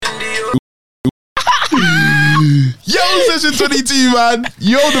Session 22, man.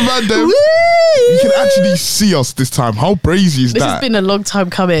 You're the man, though. You can actually see us this time. How crazy is that? This has been a long time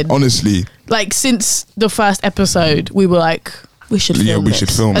coming. Honestly. Like, since the first episode, we were like, we should film this. Should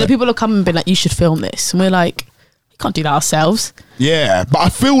film and it. the people have come and been like, you should film this. And we're like, we can't do that ourselves. Yeah, but I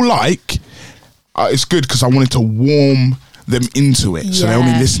feel like it's good because I wanted to warm them into it, so they're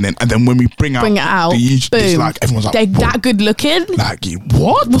only listening, and then when we bring it out, it's like everyone's like, they're that good looking. Like,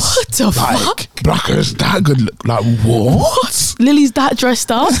 what? What the fuck? Blacker's that good look. Like, what? Lily's that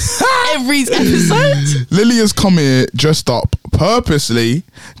dressed up every episode. Lily has come here dressed up purposely,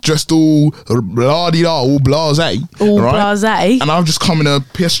 dressed all blah-de-da, all blasé, all right? Blasé, and I've just come in a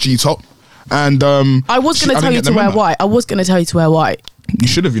PSG top, and I was going to tell you to wear white. I was going to tell you to wear white. You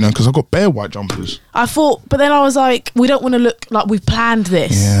should have, because I've got bare white jumpers. I thought, but then I was like, we don't want to look like we've planned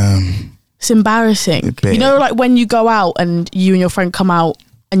this. Yeah. It's embarrassing. You know, like when you go out and you and your friend come out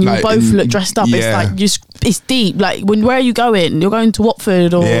and you like, both look dressed up, it's like, it's deep. Like, where are you going? You're going to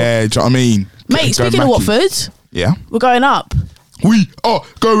Watford or... Yeah, do you know what I mean? Mate, speaking of Watford, we're going up. We are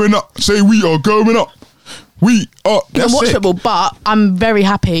going up. Say we are going up. We are... You can watch football, but I'm very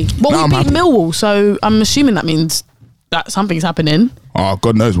happy. Well, we beat Millwall, so I'm assuming that means that something's happening. Oh,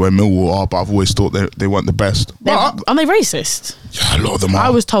 God knows where Millwall are, but I've always thought they weren't the best. Aren't they racist? Yeah, a lot of them are. I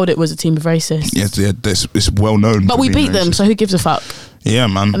was told it was a team of racists. Yes, yeah, it's well known. But we beat them, so who gives a fuck? Yeah,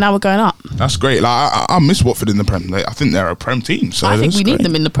 man. And now we're going up. That's great. Like I miss Watford in the Prem. I think they're a Prem team. So I think we need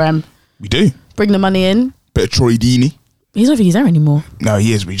them in the Prem. We do. Bring the money in. Bit of Troy Deeney. I don't think he's there anymore. No,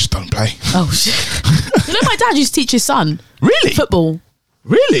 he is, but he just don't play. Oh, shit. You know, my dad used to teach his son. Really? Football.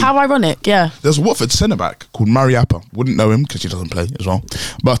 Really? How ironic, yeah. There's a Watford centre-back called Mariappa. Wouldn't know him because he doesn't play as well.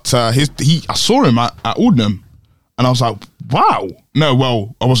 But I saw him at Aldenham and I was like, wow. No,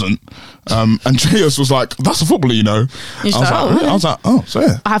 well, I wasn't. Andreas was like, that's a footballer, you know. I was like, oh, so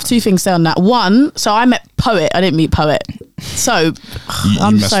yeah. I have two things to say on that. One, so I met Poet. I didn't meet Poet. So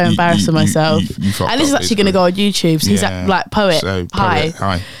I'm so embarrassed of myself. And this is actually going to go on YouTube. So he's like, Poet, so,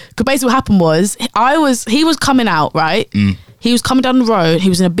 hi. Because basically what happened was, he was coming out, right? He was coming down the road. He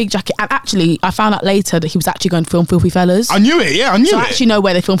was in a big jacket. And actually, I found out later that he was actually going to film Filthy Fellas. I knew it, yeah, I knew it. So I actually know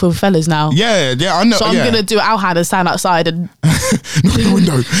where they film Filthy Fellas now. Yeah, I know. So I'm going to do Alhad and stand outside and... knock on the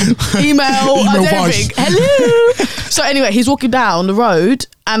window. Email everything. Hello. So anyway, he's walking down the road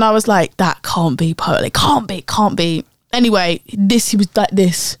and I was like, that can't be Poet. It can't be. Anyway, he was like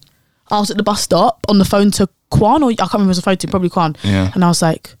this. I was at the bus stop on the phone to Kwan, or I can't remember if it was a phone to, probably Kwan. Yeah. And I was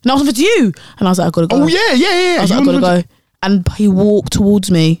like, no, I was on to you. And I was like, I gotta go. Oh, yeah. I was like, I gotta go. And he walked towards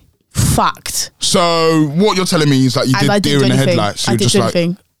me. Fact. So what you're telling me is that you did deer in the headlights. I did do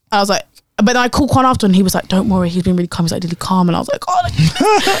anything. I was like, but then I called Kwan after and he was like, don't worry, he's been really calm. He's like, really calm. And I was like, oh,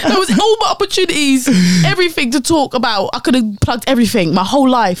 there was all my opportunities, everything to talk about. I could have plugged everything. My whole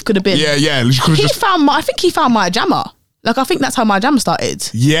life could have been. Yeah. I think he found my jammer. Like, I think that's how my jammer started.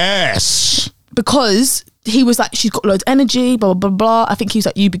 Yes. Because he was like, she's got loads of energy, blah, blah, blah, blah. I think he was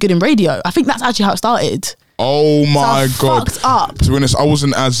like, you'd be good in radio. I think that's actually how it started. Oh my God. Fucked up. To be honest, I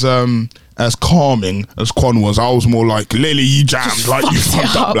wasn't as calming as Quan was. I was more like, Lily, you jammed. Like, you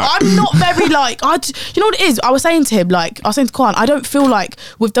fucked up. Like. I'm not very like, you know what it is? I was saying to him, to Quan, I don't feel like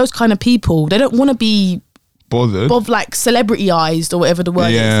with those kind of people, they don't want to be bothered of like celebrity-ized or whatever the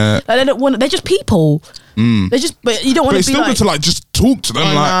word is. Like, they don't want. They're just people. They're just. But you don't want to be. But it's still good to like just talk to them. Oh,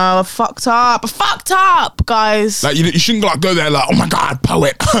 like, no, I fucked up, guys. Like you shouldn't like go there like, oh my God,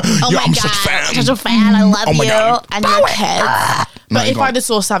 Poet. I'm such a fan. I love you. God, and your kids. But if I just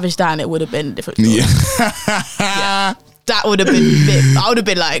saw Savage Dan, it would have been different. Yeah. That would have been. I would have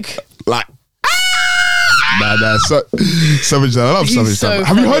been like. Nah. Savage Dan. I love Savage Dan.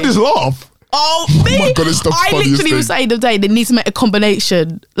 Have you heard his laugh? Oh my God, it's the funniest I literally thing. was saying the other day they need to make a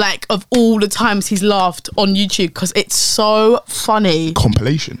combination like of all the times he's laughed on YouTube because it's so funny.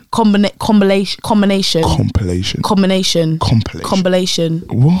 Compilation. Combination. Compilation.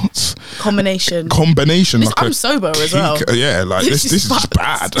 What? Combination. Like I'm sober as well. Yeah, like this is just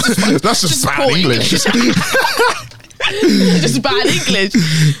bad. That's just bad English. Just bad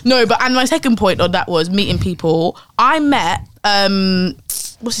English. No, and my second point on that was meeting people. I met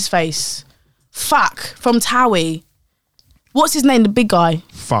what's his face? Fuck from Towie. What's his name? The big guy.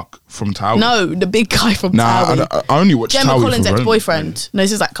 Fuck from Towie. No, the big guy from Towie. I only watched Gemma Towie Collins' for ex-boyfriend. No,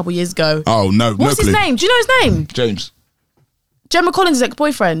 this is like a couple years ago. Oh no, what's his name? Do you know his name? James. Gemma Collins'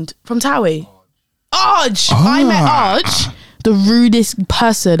 ex-boyfriend from Towie. Arj. I met Arj, the rudest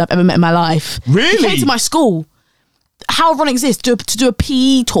person I've ever met in my life. Really? He came to my school. How ironic is this? To do a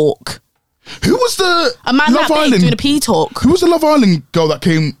PE talk. Who was a man Love that Island big doing a PE talk? Who was the Love Island girl that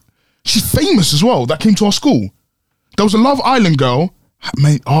came? She's famous as well. That came to our school. There was a Love Island girl.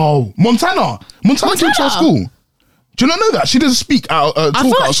 Mate, Montana came to our school. Do you not know that? She doesn't speak out. I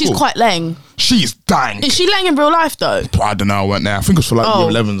feel like she's quite leng. She's dang. Is she leng in real life though? I don't know. I went there. I think it was for like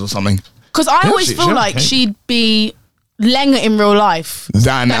year 11s or something. Because I always feel like she'd be leng in real life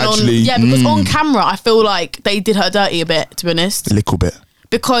than actually. Because on camera, I feel like they did her dirty a bit. To be honest, a little bit.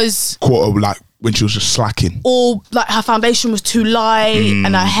 Because quarter like when she was just slacking, or like her foundation was too light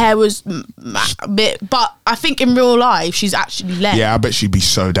and her hair was a bit. But I think in real life, she's actually leng. Yeah, I bet she'd be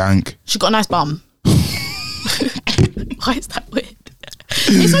so dank. She got a nice bum. Why is that weird?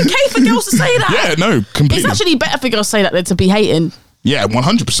 It's okay for girls to say that. Yeah, no, completely. It's actually better for girls to say that than to be hating. Yeah,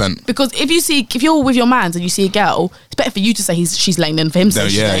 100%. Because if you're with your mans and you see a girl, it's better for you to say she's leng than for him to say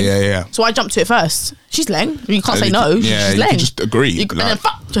she's leng. Yeah. So I jumped to it first. She's leng. You can't say no. Yeah, she's you leng. can just agree. And then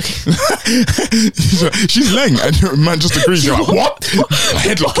fuck. She's leng, and your man just agrees. You're like, what?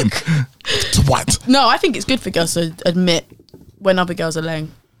 Headlock him. To what? No, I think it's good for girls to admit when other girls are leng.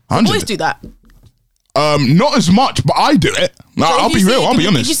 Boys do that. Not as much, but I do it. Like, so I'll be real. I'll be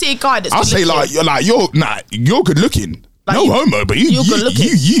honest. If you see a guy that's I'll say you're good looking. Like no homo, but you're good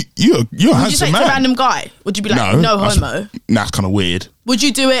looking. You're a handsome man. Would you say it's a random guy? Would you be like, no homo? That's kind of weird. Would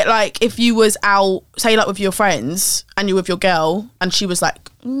you do it like if you was out, say like with your friends and you with your girl and she was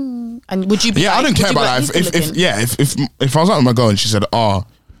like, and would you be I don't care about that. If I was out with my girl and she said, I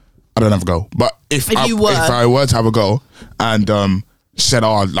don't have a girl. But if I were to have a girl and said,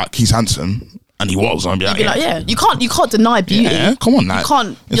 like he's handsome, and he was, I'd be like, you can't deny beauty. Yeah, come on, you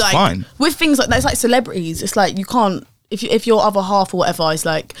can't. It's like, fine. With things like that, it's like celebrities. It's like you can't. If your other half or whatever is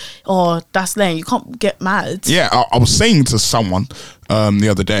like, that's lame, you can't get mad. Yeah, I was saying to someone the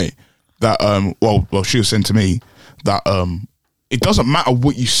other day that well, she was saying to me that it doesn't matter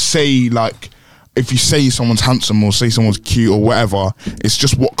what you say. Like, if you say someone's handsome or say someone's cute or whatever, it's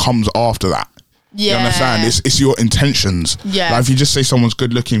just what comes after that. Yeah. You understand? It's your intentions. Yeah. Like if you just say someone's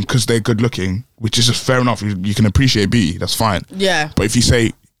good looking because they're good looking, which is just fair enough. You can appreciate beauty. That's fine. Yeah. But if you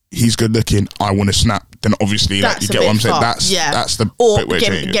say he's good looking, I want to snap, then obviously like, you get what I'm saying. That's the bit where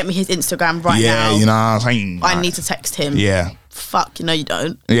get me his Instagram right now. Yeah, you know what I'm saying? I need to text him. Yeah. Fuck, you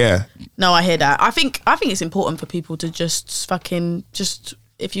don't. Yeah. No, I hear that. I think it's important for people to just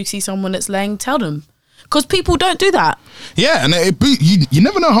if you see someone that's leng, tell them. Because people don't do that. Yeah, and you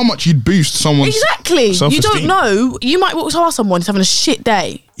never know how much you'd boost someone's self-esteem. You don't know. You might walk past someone who's having a shit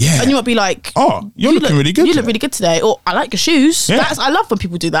day. Yeah. And you might be like, you're looking really good. You look really good today. Or I like your shoes. Yeah. I love when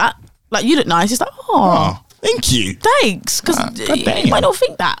people do that. Like, you look nice. It's like, thank you. Thanks. Because you might not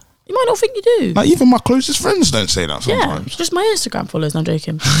think that. You might not think you do. Like, even my closest friends don't say that sometimes. Yeah, just my Instagram followers. No, I'm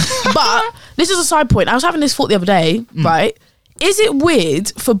joking. But this is a side point. I was having this thought the other day, right? Is it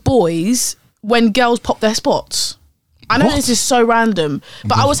weird for boys when girls pop their spots? I know this is so random,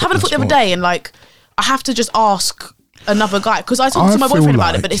 but I was having a thought the other day and like, I have to just ask another guy because I talked to my boyfriend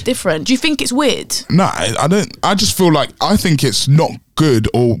about it, but it's different. Do you think it's weird? No, I don't. I just feel like I think it's not good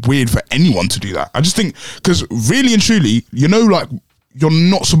or weird for anyone to do that. I just think because really and truly, like you're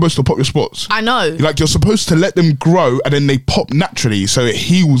not supposed to pop your spots. I know. Like you're supposed to let them grow and then they pop naturally so it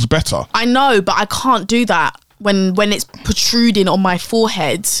heals better. I know, but I can't do that when it's protruding on my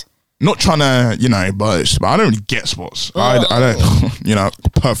forehead. Not trying to, but I don't really get spots. I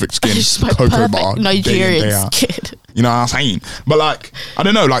don't, perfect skin, cocoa butter, Nigerian skin. You know what I'm saying? But like, I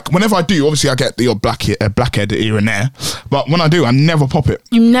don't know, like whenever I do, obviously I get the odd blackhead here and there. But when I do, I never pop it.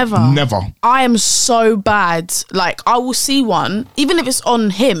 You never? Never. I am so bad. Like, I will see one, even if it's on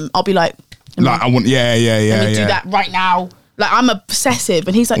him, I'll be like, I want, do that right now. Like, I'm obsessive,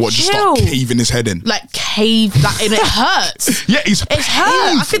 and he's like, what, chill. Just start caving his head in? Like, and it hurts. Yeah, it's hurt.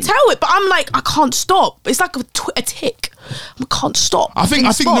 I can tell it, but I'm like, I can't stop. It's like a tick. I can't stop. I think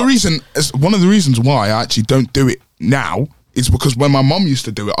the reason, one of the reasons why I actually don't do it now is because when my mum used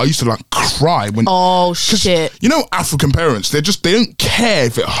to do it, I used to like cry when. Oh shit! African parents, they don't care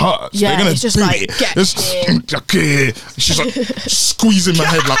if it hurts. Yeah, they're gonna it's just do like, it. She's like squeezing my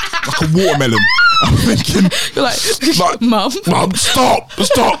head like a watermelon. I'm thinking, you're like mum, stop!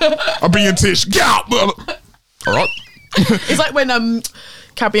 I'm being tish. Get out! All right. It's like when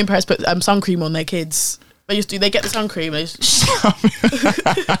Caribbean parents put sun cream on their kids. They get the sun cream. They just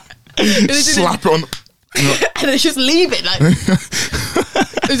slap it on. And they just leave it like.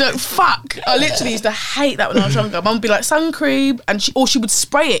 It's like fuck. I literally used to hate that when I was younger. Mum would be like sun cream, and she would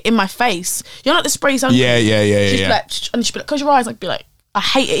spray it in my face. You know, like the spray sun cream. Yeah. She'd be like, and she'd be like, close your eyes. I'd be like, I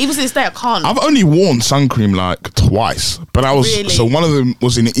hate it. Even to this day, I can't. I've only worn sun cream like twice, but I was so one of them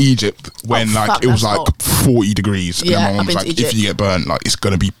was in Egypt when it was like 40 degrees. Yeah, and my mum was like, if you get burnt, like it's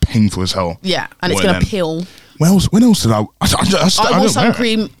gonna be painful as hell. Yeah, and it's gonna peel. When else did I wore sun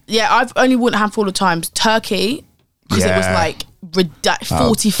cream. Yeah, I've only worn a handful of times. Turkey, because it was like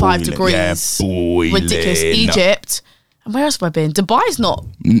 45 degrees. Ridiculous. Egypt. And where else have I been? Dubai's not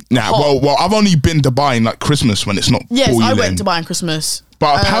hot. Well, I've only been Dubai in like Christmas when it's not boiling. I went to Dubai in Christmas.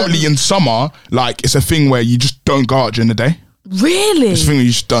 But apparently in summer, like it's a thing where you just don't go out during the day. Really? It's a thing where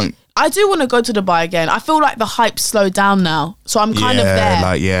you just don't. I do want to go to Dubai again. I feel like the hype slowed down now. So I'm kind of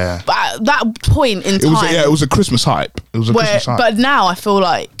there. But at that point in time... it was a Christmas hype. But now I feel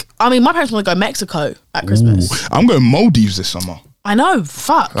like... I mean, my parents want to go Mexico at Christmas. Ooh, I'm going Maldives this summer. I know.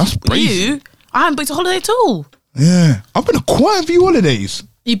 Fuck. That's crazy. I haven't booked a holiday at all. Yeah. I've been to quite a few holidays.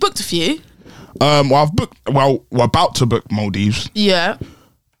 You booked a few? We're about to book Maldives. Yeah.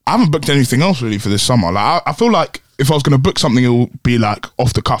 I haven't booked anything else really for this summer. Like I feel like if I was going to book something, it will be like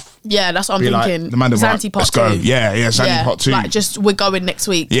off the cuff. Yeah, that's what I'm thinking. Like, the man Zante Part 2. Let's go. Yeah, Zante Part 2. Like just we're going next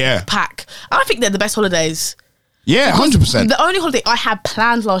week. Yeah. Pack. And I think they're the best holidays. Yeah, 100%. The only holiday I had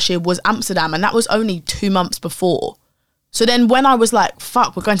planned last year was Amsterdam, and that was only 2 months before. So then when I was like,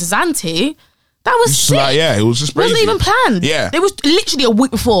 fuck, we're going to Zante, that was sick. Like, it was just crazy. It wasn't even planned. Yeah. It was literally a week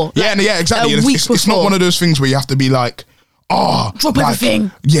before. Like, exactly. It's not one of those things where you have to be like, drop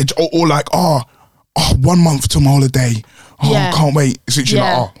everything. Yeah, or like, 1 month till my holiday. I can't wait. It's literally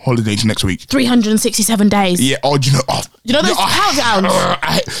like, holidays next week. 367 days. Yeah, you know those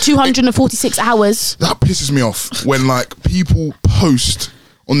countdowns? 246 hours. That pisses me off when like people post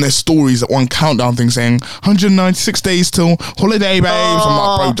on their stories that one countdown thing saying 196 days till holiday, babes. I'm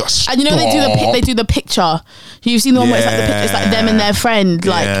like, bro, just and you know they do the picture. You've seen the one where it's like the picture, it's like them and their friend,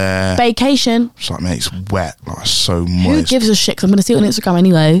 like vacation. It's like, mate, it's wet, like so moist. Who gives a shit? 'Cause I'm gonna see it on Instagram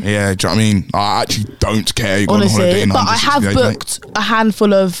anyway. Yeah, do you know what I mean? I actually don't care. You go on holiday, but I have booked a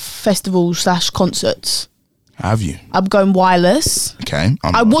handful of festivals / concerts. Have you? I'm going Wireless. Okay.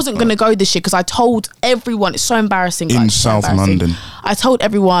 I wasn't going to go this year because I told everyone, it's so embarrassing. In South London. I told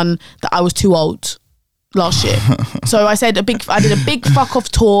everyone that I was too old last year. So I did a big fuck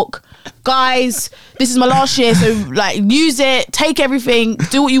off talk. Guys, this is my last year, so like use it, take everything,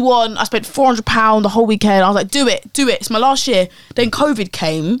 do what you want. I spent £400 the whole weekend. I was like, do it. It's my last year. Then COVID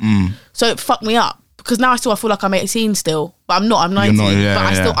came, so it fucked me up. Because now I feel like I'm 18 still, but I'm not. I'm 19,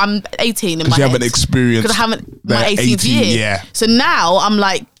 I'm 18 in my head. Because you haven't experienced. Because I haven't my 18th year. Yeah. So now I'm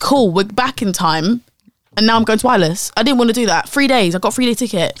like, cool, we're back in time, and now I'm going to Wireless. I didn't want to do that. 3 days. I got a 3-day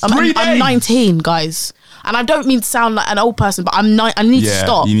ticket. I'm 19, guys, and I don't mean to sound like an old person, but I need to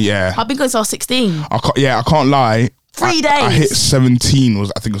stop. I've been going since I was 16. I can't lie. 3 days. I hit 17. I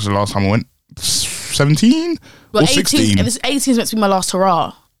think it was the last time I went. 17 or 16. And this 18 is meant to be my last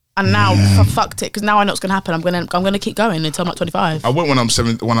hurrah. And now I fucked it because now I know what's gonna happen. I'm gonna keep going until I'm like 25. I went when I was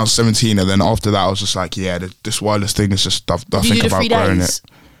 17, and then after that I was just like, this Wireless thing is just stuff. I think about growing it.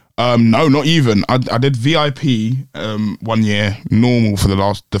 No, not even. I did VIP 1 year, normal for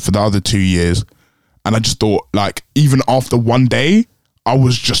the other 2 years, and I just thought like even after 1 day I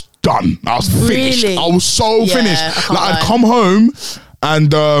was just done. I was finished. Really? I was so finished. Like I'd come home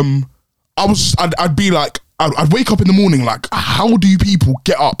and I'd be like. I'd wake up in the morning like, how do people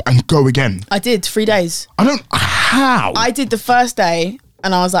get up and go again? I did 3 days. How? I did the first day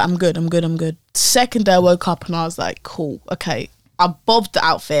and I was like, I'm good. Second day I woke up and I was like, cool, okay. I bobbed the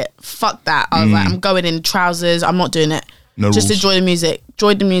outfit. Fuck that. I was like, I'm going in trousers. I'm not doing it. No just rules. enjoy the music.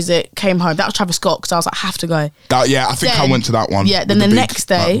 Enjoyed the music. Came home. That was Travis Scott because I was like, I have to go. I think I went to that one. Yeah, then the next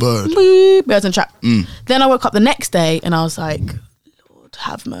day, Birds in Trap. Then I woke up the next day and I was like,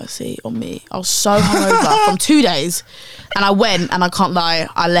 have mercy on me. I was so hungover from 2 days, and I went, and I can't lie,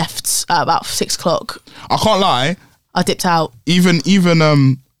 I left at about 6 o'clock. I can't lie, I dipped out. Even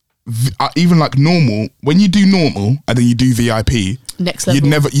like normal, when you do normal and then you do VIP, next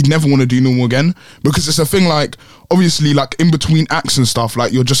level, you'd never want to do normal again, because it's a thing like, obviously, like in between acts and stuff,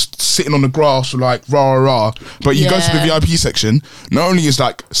 like you're just sitting on the grass like rah, but you go to the VIP section, not only is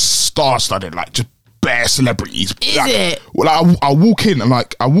like star-studded, like just bare celebrities. Is it? Well, I walk in and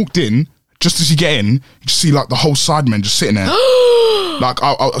like I walked in, just as you get in, you just see like the whole Sidemen just sitting there. Like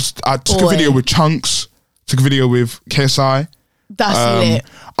I took a video with Chunks, took a video with KSI. That's lit.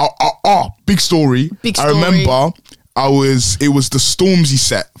 Big story. I remember it was the Stormzy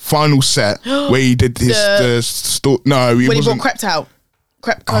set, final set, where he did his when he brought Crept out.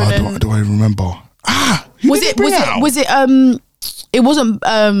 Crept Conan. Do I remember? It wasn't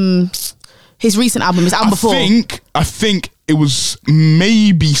his recent album, his album before. I think it was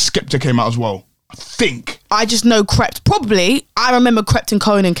maybe Skepta came out as well. I think. I just know Crept. Probably. I remember Crept and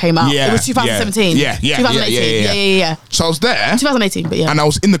Conan came out. Yeah, it was 2017. Yeah. 2018. Yeah. So I was there. 2018, but yeah. And I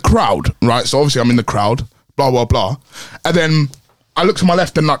was in the crowd, right? So obviously I'm in the crowd, blah, blah, blah. And then I look to my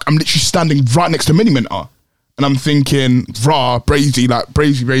left and like I'm literally standing right next to Mini Minter. And I'm thinking, Brazy.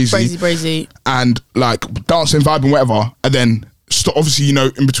 Brazy. And like dancing, vibing, whatever. And then obviously, you know,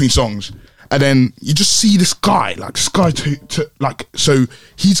 in between songs. And then you just see this guy so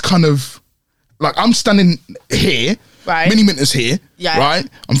he's kind of like, I'm standing here, right? Mini Mint is here, yeah, right?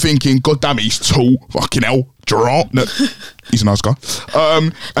 I'm thinking, God damn it, he's tall, fucking hell, Gerard. No, he's a nice guy.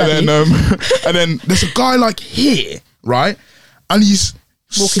 And then there's a guy like here, right? And he's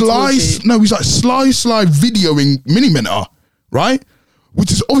he's like sly videoing Mini Minter, right?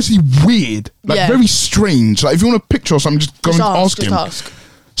 Which is obviously weird, like very strange. Like if you want a picture or something, just go and ask him.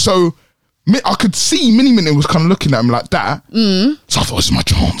 So I could see Mini Minter was kind of looking at him like that. So I thought, this is my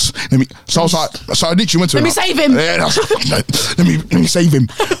chance. So I was like, so I literally went to him. Let me save him. Yeah, I was like, no, let me save him.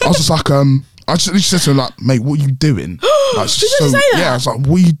 I was just like, I just literally said to him like, mate, what are you doing? Like, Did you say that? Yeah, I was like,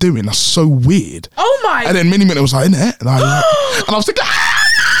 what are you doing? That's so weird. Oh my. And then Mini Minter was like, innit? And I was thinking,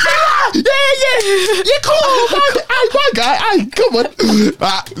 yeah, come on, my guy, come on.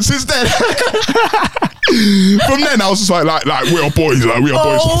 Since then, from then I was just like we are boys, we are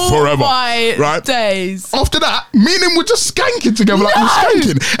boys forever. My right? Days. After that, me and him were just skanking together, like we were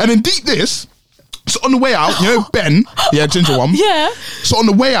skanking. And then deep this. So on the way out, you know Ben, ginger one. Yeah. So on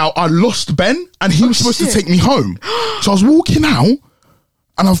the way out, I lost Ben, and he was supposed to take me home. So I was walking out.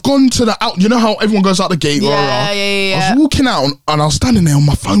 And I've gone to the out. You know how everyone goes out the gate. Yeah. I was walking out and I was standing there on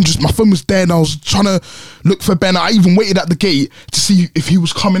my phone. My phone was dead. And I was trying to look for Ben. I even waited at the gate to see if he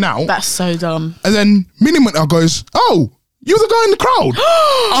was coming out. That's so dumb. And then Mini Minter goes, "Oh, you're the guy in the crowd."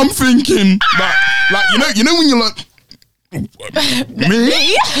 I'm thinking, like you know when you're like,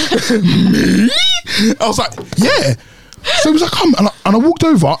 me? I was like, yeah. So he was like, come, and I walked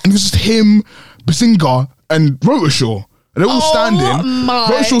over, and it was just him, Bazinga, and Rotashaw. And they're all standing.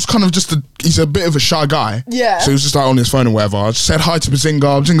 Roshaw's kind of he's a bit of a shy guy. Yeah. So he was just like on his phone or whatever. I just said hi to Bazinga.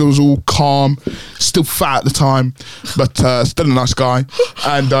 Bazinga was all calm, still fat at the time, but still a nice guy.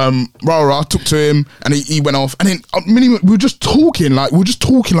 And I talked to him and he went off. And then we were just talking like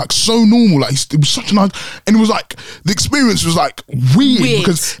so normal. Like it was such a nice, and it was like, the experience was like weird.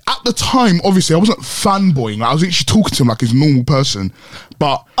 Because at the time, obviously I wasn't fanboying. Like, I was actually talking to him like he's a normal person.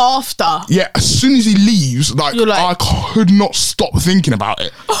 But after, yeah, as soon as he leaves, I could not stop thinking about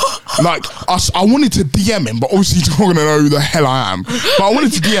it. Like, I wanted to DM him, but obviously he's not going to know who the hell I am. But I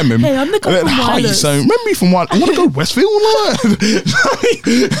wanted to DM him. Hey, I'm the guy from Wireless. So remember me from Wireless? I want to go Westfield.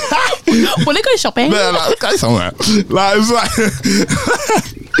 Want to go shopping? Yeah, like, go somewhere. Like, it was like,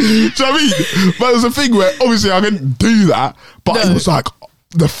 do you know what I mean? But it was a thing where obviously I couldn't do that, but it was like,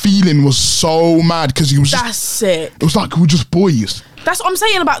 the feeling was so mad because he was sick. It was like we were just boys. That's what I'm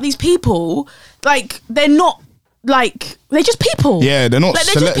saying about these people. Like, they're not, like, they're just people. Yeah, they're not. Like,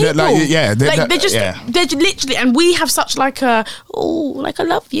 they're just people. They're literally, and we have such like a, I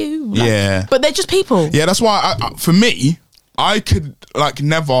love you. Like, but they're just people. Yeah, that's why for me, I could like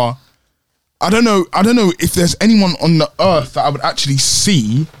never. I don't know if there's anyone on the earth that I would actually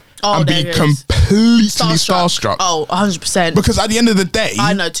see and be completely starstruck. Oh, 100%. Because at the end of the day,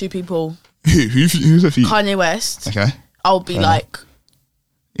 I know two people. Who's a few? Kanye West. Okay. I'll be like,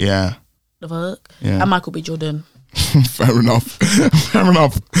 yeah, the fuck, yeah, and Michael B. Jordan. Fair enough.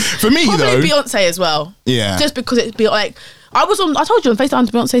 For me, probably though, Beyonce as well. Yeah, just because it's like I told you on FaceTime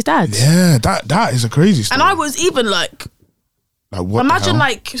to Beyonce's dad. Yeah, that is a crazy story. And I was even like what imagine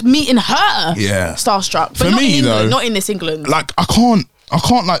like meeting her. Yeah, starstruck. But for not me in England, though, not in this England. Like I can't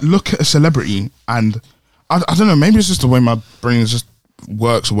like look at a celebrity and I don't know. Maybe it's just the way my brain just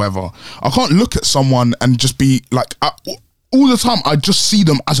works or whatever. I can't look at someone and just be like all the time. I just see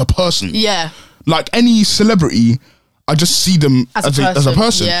them as a person. Yeah. Like any celebrity, I just see them as a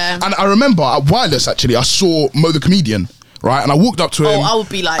person. Yeah. And I remember at Wireless, actually, I saw Mo the Comedian, right? And I walked up to him. I would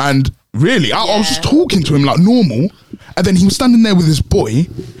be like... And really, I was just talking to him like normal. And then he was standing there with his boy.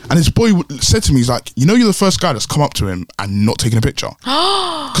 And his boy said to me, he's like, you're the first guy that's come up to him and not taken a picture.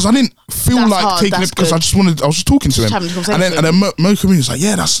 Because I didn't feel like taking it because I was just talking to him. And then Mo Comedian was like,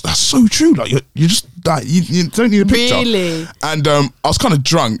 yeah, that's so true. Like, you just, like, you don't need a picture. Really? And I was kind of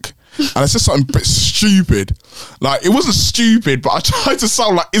drunk. And I said something a bit stupid. Like, it wasn't stupid, but I tried to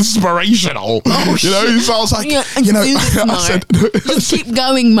sound like inspirational. Oh, so I was like, I said, just keep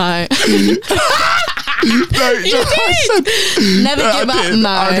going, Mo. No, you did. Never give up,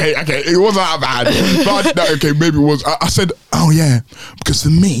 Mo. Okay, it wasn't that bad. But okay, maybe it was. I said, oh yeah, because for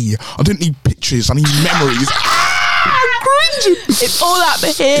me, I don't need pictures, I need memories. I'm cringing. It's all up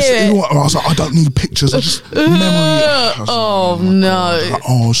here. I was like, I don't need pictures, I just memories. No. Like,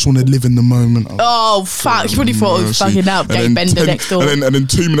 I just want to live in the moment. Fuck. You probably thought it was fucking out, Gay Bender next door. And then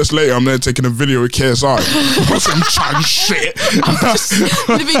 2 minutes later, I'm there taking a video with KSI. Some chat shit. I'm just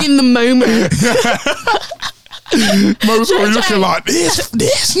living in the moment. Most were looking like this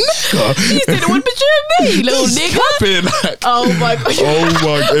nigga. He didn't want to betray me, little nigga. Like, oh my god. Oh my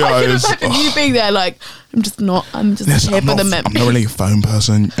god. I can imagine you being there like, I'm just here for the memory. I'm not really a phone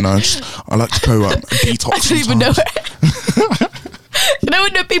person, you know. I like to go detox. I don't even know it. You know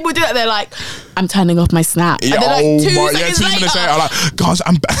when the people do that, they're like, I'm turning off my Snap. Yeah, and then like 2 seconds later, later, I'm like, guys,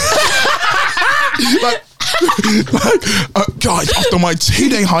 I'm back. Guys, after my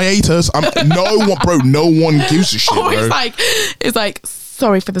 2-day hiatus, no one gives a shit, bro. It's like,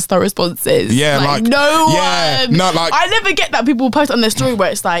 sorry for the slow responses. Yeah, like no one. No, like I never get that people post on their story where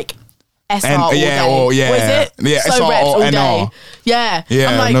it's like SR all day. Or, yeah. What is it? Yeah, so SR reps or all NR. day. Yeah.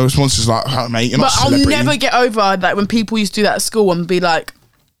 Yeah, like, no responses like, oh, mate, you're not a celebrity. But I'll never get over like when people used to do that at school and be like,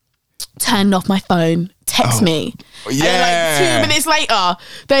 turn off my phone, text me. Yeah. And then, like 2 minutes later,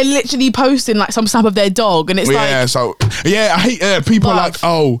 they're literally posting like some snap of their dog, and it's I hate people are like,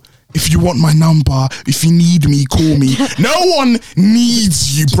 oh, if you want my number, if you need me, call me. No one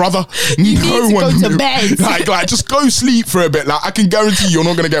needs you, brother. You need to go to bed. Like, just go sleep for a bit. Like, I can guarantee you're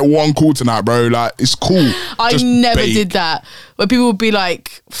not gonna get one call tonight, bro. Like, it's cool. I never did that. Where people would be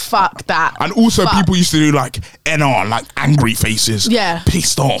like, fuck that. And also people used to do like NR, like angry faces. Yeah.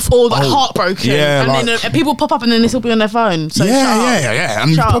 Pissed off. Or like heartbroken. Yeah. And then people pop up and then this will be on their phone. So yeah.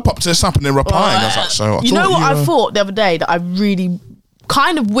 And you pop up to this app and they're replying. I was like, so I thought the other day that I really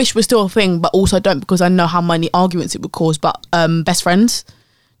kind of wish was still a thing, but also don't, because I know how many arguments it would cause. But best friends,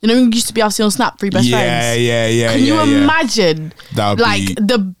 you know, you used to be able to see on Snap 3 best friends. Yeah. Can you imagine? That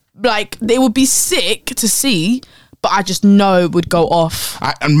would they would be sick to see, but I just know it would go off.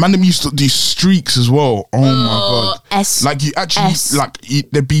 And man, them used to do streaks as well. Oh my god! Like you actually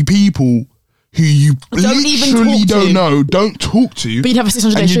there'd be people who you literally don't know, don't talk to, but you'd have a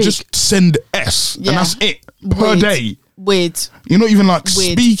 600 day streak. And you just send S, and that's it per day. Weird. You're not even like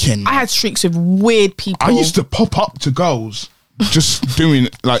speaking. I had streaks with weird people. I used to pop up to girls just doing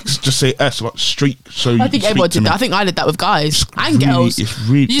like, just say S, like streak. So I think everyone did that. I think I did that with guys and girls. It's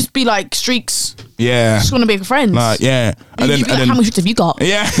really, you just be like streaks. Yeah. Just want to be friends. Like, yeah. And then how many streaks have you got?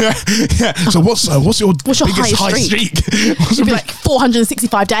 Yeah. So what's your biggest high streak? It'd be like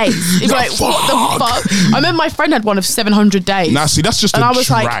 465 days. It'd be like, what the fuck? I remember my friend had one of 700 days. Nah, see, that's just a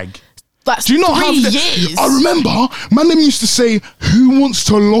drag. That's do you not 3 have years. I remember man them used to say, who wants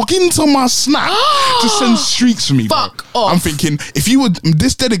to log into my Snap to send streaks for me, fuck bro? off. I'm thinking, if you were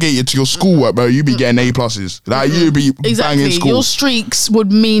this dedicated to your schoolwork, bro, you'd be getting A+. Like you'd be banging school. Your streaks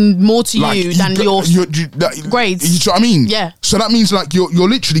would mean more to you than your grades. You know what I mean? Yeah. So that means like you're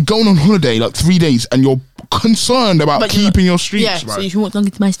literally going on holiday like 3 days and you're concerned about keeping your streaks. Yeah. Right? So if you want to log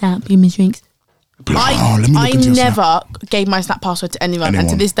into my Snap, give me streaks. Like, I never gave my Snap password to anyone, and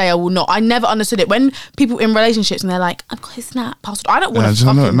to this day I will not. I never understood it. When people in relationships and they're like, I've got his Snap password, I don't want to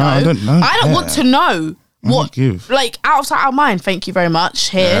fucking know. I don't know. I don't want to know what, like, out of sight, out of mind. Thank you very much.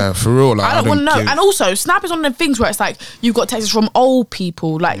 Here, yeah, for real. Like, I don't want to know. And also, Snap is one of the things where it's like you've got texts from old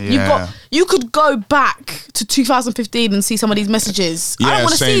people. Like you could go back to 2015 and see some of these messages. I don't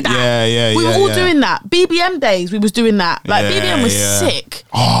want to see that. We were all doing that. BBM days, we was doing that. Like BBM was sick.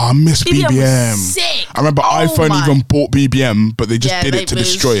 Oh, I miss BBM. Was sick. I remember iPhone even bought BBM, but they just did it to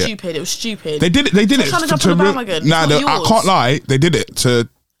destroy it. It was stupid. They did it. I can't lie. They did it to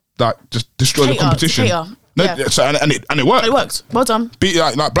like just destroy the competition. So and it worked. It worked. Well done.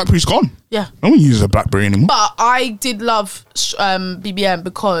 Like BlackBerry's gone. Yeah. No one uses a BlackBerry anymore. But I did love BBM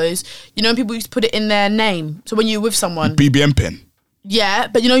because you know people used to put it in their name. So when you were with someone, BBM pin. Yeah,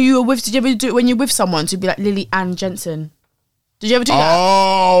 but you know you were with. Did you ever do it when you're with someone to be like Lily Ann Jensen? Did you ever do that?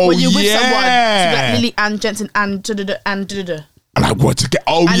 Oh, when you're with someone to be like Lily Ann Jensen and da-da-da. And I want to get.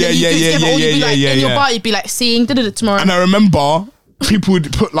 Oh and yeah. In your bar, you'd be like seeing tomorrow. And I remember people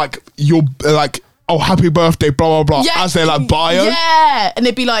would put like your like. Oh, happy birthday, blah, blah, blah, as their like bio. Yeah. And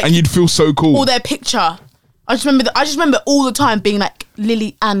they'd be like... And you'd feel so cool. Or their picture. I just remember all the time being like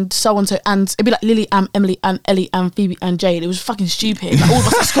Lily and so-and-so, and it'd be like Lily and Emily and Ellie and Phoebe and Jade. It was fucking stupid. Like all of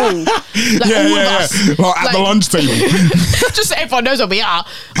us at school. Like all of us. Well, at the lunch table. Just so everyone knows where we are.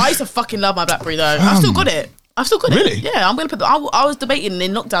 I used to fucking love my BlackBerry though. I've still got it. Really? Yeah, I'm going to put I was debating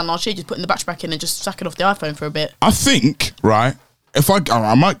in lockdown last year, just putting the battery back in and just sacking off the iPhone for a bit. I think, right,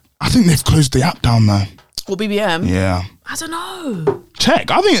 I think they've closed the app down there. Or BBM? Yeah. I don't know. Check.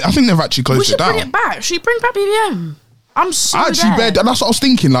 I think they've actually closed it down. We should bring it back. Should we bring back BBM? I'm so I actually read, and that's what I was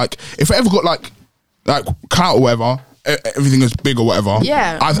thinking, like, if I ever got like clout or whatever, everything is big or whatever.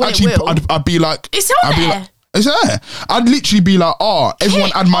 Yeah. I'd be like, it's on there. Like, it's there. I'd literally be like,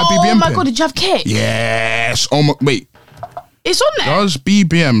 everyone add my BBM pin. Oh my god, did you have Kik? Yes. Oh my, wait. It's on there. Does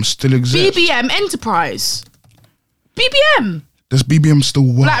BBM still exist? BBM Enterprise. BBM. Does BBM still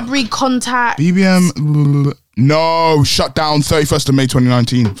work? BlackBerry Contact. BBM. No, shut down 31st of May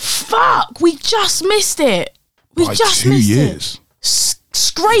 2019. Fuck, we just missed it. We just 2 missed years. It.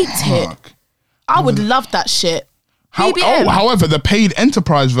 Scraped it. I would love that shit. However, the paid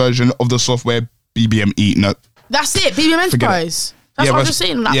enterprise version of the software BBME, no. That's it, BBM Enterprise. That's what I've just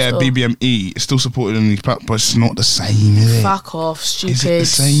seen on that store. BBME is still supported in these platforms, but it's not the same, is it? Fuck off, stupid. Is it the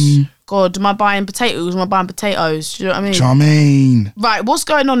same? God, am I buying potatoes? Am I buying potatoes? Do you know what I mean? Do you know what I mean? Right, what's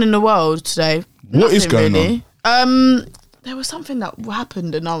going on in the world today? What is going on? There was something that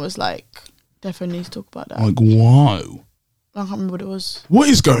happened and I was like, definitely need to talk about that. Like, wow. I can't remember what it was. What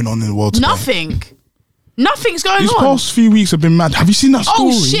is going on in the world today? Nothing's going on. These past few weeks have been mad. Have you seen that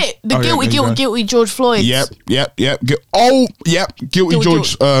story? Oh shit! Guilty George Floyd. Yep. Guilty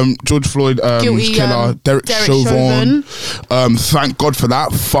George Floyd killer, Derek Chauvin. Thank God for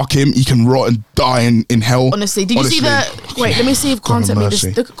that. Fuck him. He can rot and die in hell. Honestly, did you see the? Wait, let me see if Khan sent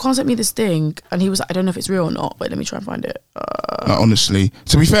me this thing, and he was like, I don't know if it's real or not. Wait, let me try and find it. Honestly,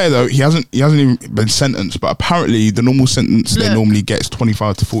 to be fair though, he hasn't even been sentenced, but apparently the normal sentence they normally get is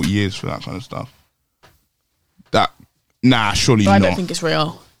 25 to 40 years for that kind of stuff. Surely not. I don't think it's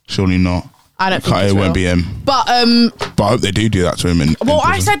real. Surely not. I don't think it's real. It won't be him. But I hope they do that to him.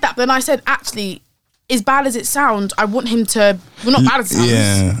 I said that, but then I said, actually, as bad as it sounds, I want him to. Well, not bad as it sounds.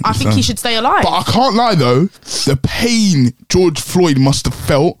 Yeah, I think he should stay alive. But I can't lie though, the pain George Floyd must have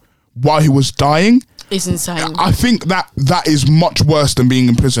felt while he was dying is insane. I think that is much worse than being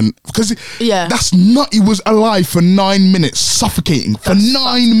in prison because that's not. He was alive for 9 minutes, suffocating for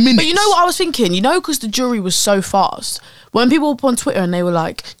 9 minutes. But you know what I was thinking? You know, because the jury was so fast. When people were up on Twitter and they were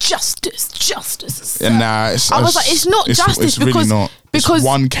like, justice. And I was like, it's not justice it's because really not. It's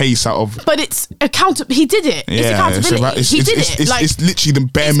one case out of. But it's accountability. He did it. It's accountability. He did it. It's literally the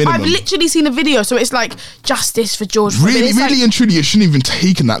bare minimum. I've literally seen a video, so it's like justice for George Floyd. Really and truly, it shouldn't even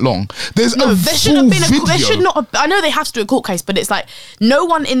taken that long. There should have been there should not. I know they have to do a court case, but it's like no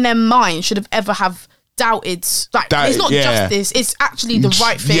one in their mind should have ever have doubted. Like it's not justice. It's actually the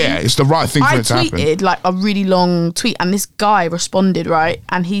right thing. Yeah, it's the right thing for it to happen. I tweeted like a really long tweet, and this guy responded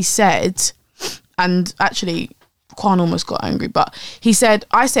and he said, and actually. Kwan almost got angry, but he said,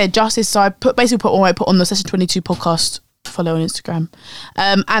 I said justice, so I put on the Session 22 podcast, follow on Instagram,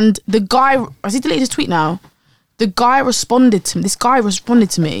 and the guy, has he deleted his tweet now? This guy responded to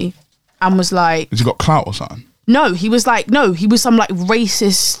me and was like, has he got clout or something? No, he was like, he was some like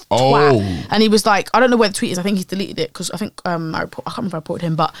racist twat, and he was like, I don't know where the tweet is, I think he's deleted it, because I think, I can't remember if I reported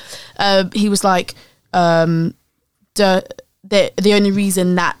him, but he was like, the only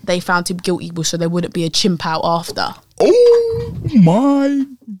reason that they found him guilty was so there wouldn't be a chimp out after. Oh my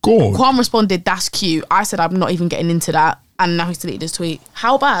God. Kwan responded, that's cute. I said, I'm not even getting into that. And now he's deleted his tweet.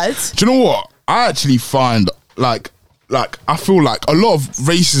 How bad? Do you know what? I actually find like I feel like a lot of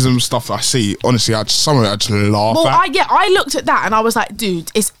racism stuff I see, honestly, some of it I just laugh at. I looked at that and I was like, dude,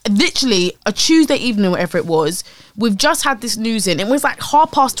 it's literally a Tuesday evening, whatever it was. We've just had this news in. It was like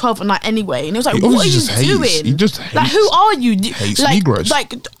 12:30 at night anyway. And it was like, what are you doing? He just hates. Like, who are you? Hates Negroes.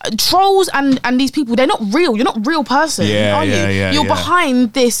 Like, trolls and these people, they're not real. You're not a real person, are you? You're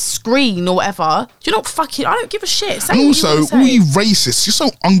behind this screen or whatever. You're not fucking, I don't give a shit. Say and also, all you racists, you're so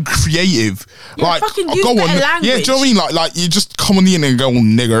uncreative. Yeah, like, fucking use better language. Yeah, do you know what I mean? Like you just come on the internet and go,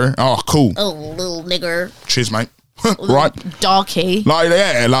 nigger. Oh, cool. Oh, little nigger. Cheers, mate. Right? Darky.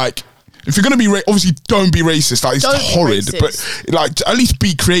 Like, if you're going to be, obviously don't be racist. Like, it's horrid. But, like, at least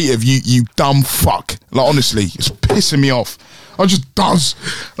be creative, you dumb fuck. Like, honestly, it's pissing me off. It just does.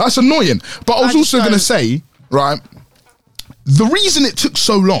 That's annoying. But I was also going to say, right, the reason it took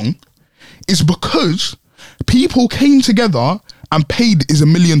so long is because people came together and paid his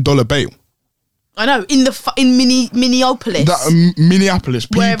 $1 million bail. I know, in Minneapolis. Minneapolis.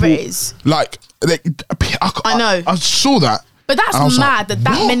 People, wherever it is. Like, I know. I saw that. But that's mad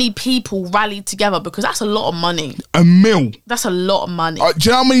that many people rallied together, because that's a lot of money. $1 million. That's a lot of money. Do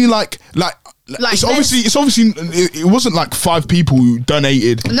you know how many, like it's obviously, it wasn't like 5 people who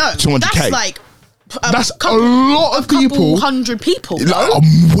donated $200K. That's like, that's a lot of people. 100 people. Like,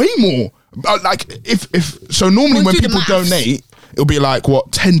 way more. Like, so normally when people donate, it'll be like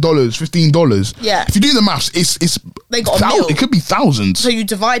what, $10, $15. Yeah. If you do the maths, it's they got $1 million. It could be thousands. So you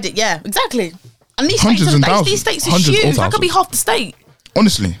divide it, yeah, exactly. And these states are huge. That could be half the state.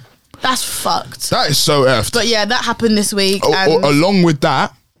 Honestly, that's fucked. That is so effed. But yeah, that happened this week. Along with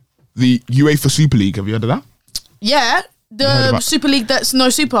that, the UEFA Super League. Have you heard of that? Yeah, the Super League. That's no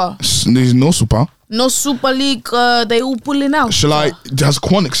super. There's no super. No Super League. They all pulling out. Has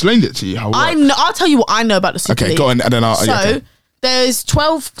Kwan explained it to you? How it works? I know. I'll tell you what I know about the Super League. Okay, go on, and then I'll. So there's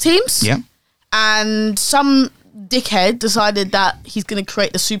 12 teams. Yeah. And some dickhead decided that he's going to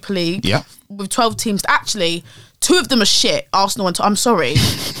create the Super League with 12 teams. Actually, 2 of them are shit. Arsenal and I'm sorry.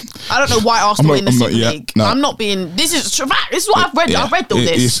 I don't know why Arsenal are in the Super League. No. I'm not being. This is fact. This is what I've read. I've read all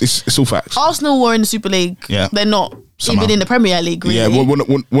this. It's all facts. Arsenal were in the Super League. Yeah. They're not even in the Premier League. Really. Yeah,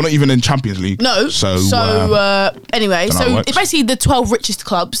 we're not even in Champions League. No. Anyway, it's basically the 12 richest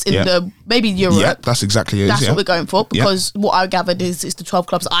clubs in maybe Europe. Yeah, that's exactly it. That's what we're going for, because what I gathered is it's the 12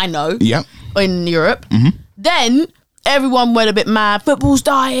 clubs I know. Yeah. In Europe. Mm-hmm. Then everyone went a bit mad. Football's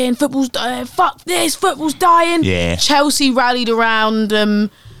dying. Fuck this. Football's dying. Yeah. Chelsea rallied around.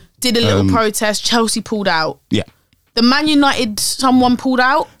 Did a little protest. Chelsea pulled out. Yeah. The Man United someone pulled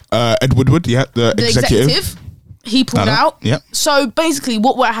out. Ed Woodward, the executive. He pulled out. Yeah. So basically,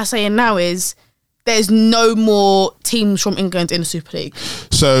 what we're saying now is there's no more teams from England in the Super League.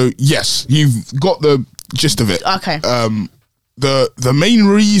 So yes, you've got the gist of it. Okay. The main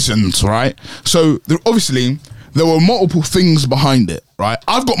reasons, right? So obviously there were multiple things behind it, right?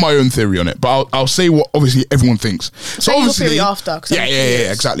 I've got my own theory on it, but I'll say what obviously everyone thinks. So obviously, your theory after.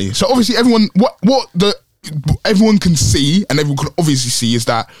 Yeah, exactly. So obviously everyone everyone can see, and everyone can obviously see, is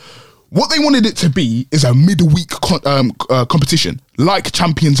that what they wanted it to be is a midweek competition, like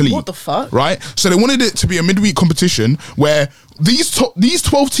Champions League. What the fuck? Right? So they wanted it to be a midweek competition where these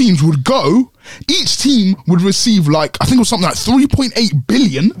 12 teams would go. Each team would receive I think it was something like 3.8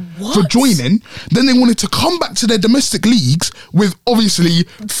 billion for joining. Then they wanted to come back to their domestic leagues with obviously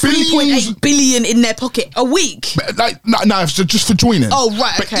 3.8 billion in their pocket a week. No, just for joining. Oh,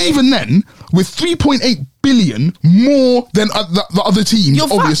 right, but even then, with 3.8 billion more than the other teams,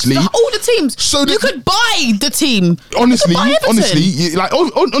 obviously. All the teams. So you could buy the team. Honestly,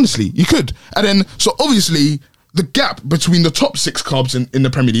 you could. And then, so obviously, the gap between the top 6 clubs in the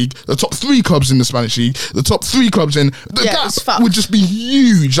Premier League, the top 3 clubs in the Spanish League, the top 3 clubs in the gap would just be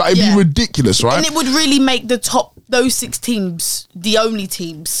huge. It'd be ridiculous, right? And it would really make those 6 teams the only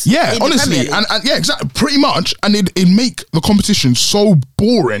teams. Yeah, honestly, and yeah, exactly, pretty much. And it'd make the competition so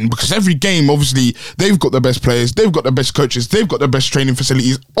boring, because every game, obviously, they've got the best players, they've got the best coaches, they've got the best training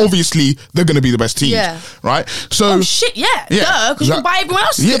facilities. Obviously, they're going to be the best teams, right? So, because you can buy everyone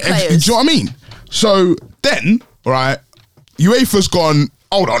else's good players. Do you know what I mean? So then, right, UEFA's gone,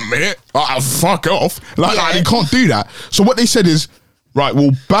 hold on a minute, fuck off. You can't do that. So what they said is, right,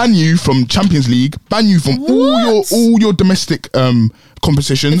 we'll ban you from Champions League, ban you from all your domestic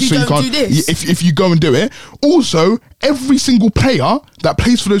competitions. If you don't do this. If you go and do it. Also, every single player that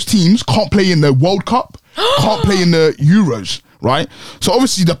plays for those teams can't play in the World Cup, can't play in the Euros. Right, so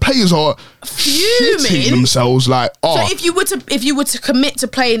obviously the players are shitting themselves. So if you were to commit to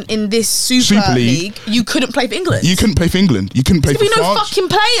playing in this Super League, you couldn't play for England. You couldn't play for England. You couldn't play for France. There'd be no fucking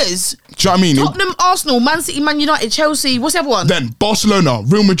players. Do you know what I mean? Tottenham, Arsenal, Man City, Man United, Chelsea. What's the other one? Then Barcelona,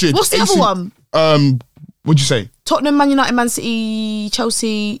 Real Madrid. What's the other one? What'd you say? Tottenham, Man United, Man City,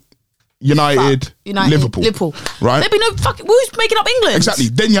 Chelsea. United, Liverpool. Right? There'd be no fucking. Who's making up England? Exactly.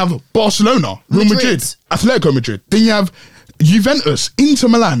 Then you have Barcelona, Real Madrid, Atletico Madrid. Then you have Juventus, Inter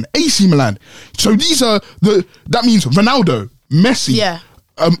Milan, AC Milan. So these are that means Ronaldo, Messi. Yeah.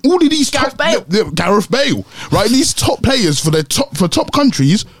 All of these Gareth Bale, right? These top players for top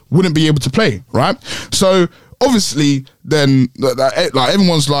countries wouldn't be able to play, right? So obviously, then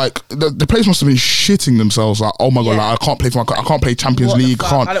everyone's like, the players must have been shitting themselves. Like, oh my god, I can't play Champions League.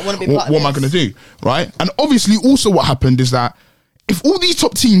 I don't want to be what am I going to do, right? And obviously, also what happened is that if all these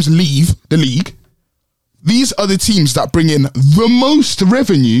top teams leave the league, these are the teams that bring in the most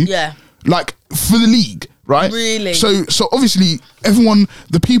revenue, for the league, right? Really? So obviously, everyone,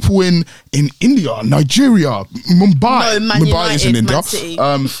 the people in India, Nigeria, Mumbai is in India,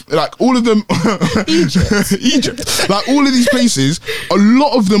 all of them, Egypt, all of these places, a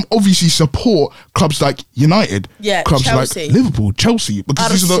lot of them obviously support clubs like United, clubs Chelsea. like Liverpool, Chelsea,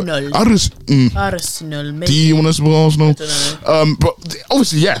 because Arsenal. Arsenal, maybe. Do you want to support Arsenal? I don't know. But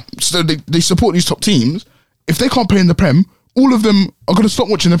obviously, so they support these top teams. If they can't play in the Prem, all of them are going to stop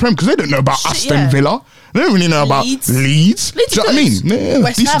watching the Prem because they don't know about Aston Villa. They don't really know about Leeds. Do you know what I mean?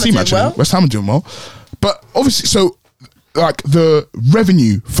 Yeah, decent team actually. West Ham are doing well. But obviously, so the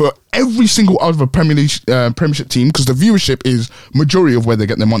revenue for every single other Premiership team, because the viewership is majority of where they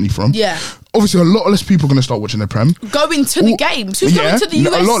get their money from. Yeah. Obviously, a lot less people are going to start watching the Prem. Going to the games. Who's going to the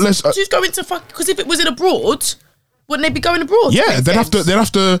US? A lot less. Who's going to because if it was in abroad, wouldn't they be going abroad? Yeah, they'd have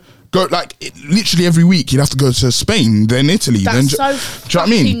to go literally every week. You'd have to go to Spain, then Italy. That's then, so do you know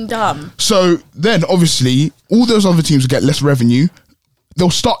what I mean? Dumb. So then, obviously, all those other teams will get less revenue. They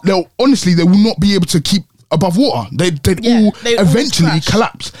will not be able to keep above water. They'd all eventually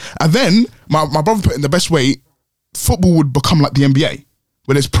collapse. And then my brother put it in the best way: football would become like the NBA.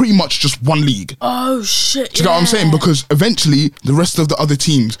 where there's pretty much just one league. Oh shit! Do you know what I'm saying? Because eventually the rest of the other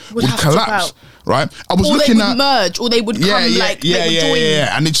teams would collapse, right? I was looking at merge, or they would come join.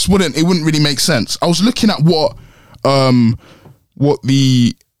 Yeah, and it wouldn't really make sense. I was looking at what the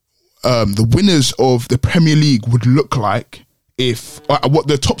winners of the Premier League would look like if what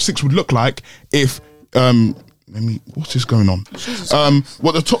the top 6 would look like if what's this going on?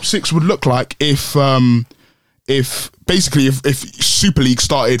 What the top 6 would look like if Super League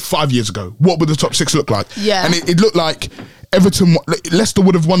started 5 years ago, what would the top 6 look like? Yeah, and it looked like Everton, Leicester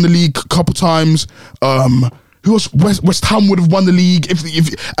would have won the league a couple times. Who else? West Ham would have won the league and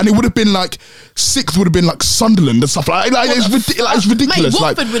it would have been like 6th would have been like Sunderland and stuff it's ridiculous. Mate,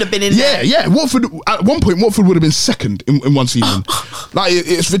 Watford would have been in there. Yeah. Watford at one point would have been 2nd in one season.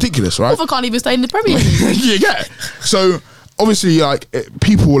 It's ridiculous, right? Watford can't even stay in the Premier League. yeah. So obviously, like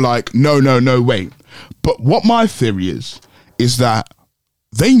people were like, no, wait. But what my theory is that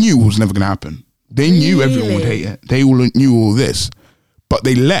they knew it was never going to happen. They knew everyone would hate it. They all knew all this, but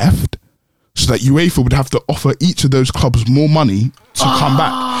they left so that UEFA would have to offer each of those clubs more money to come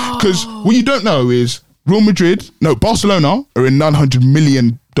back. Because what you don't know is Barcelona are in $900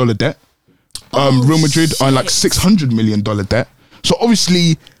 million debt. Real Madrid are in like $600 million debt. So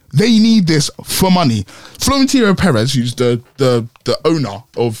obviously they need this for money. Florentino Perez, who's the owner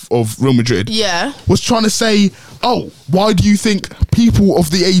of Real Madrid, was trying to say, why do you think people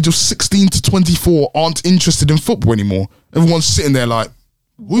of the age of 16 to 24 aren't interested in football anymore? Everyone's sitting there like,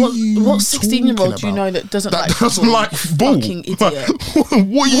 what 16-year-old do you know that doesn't like ball? Fucking idiot. What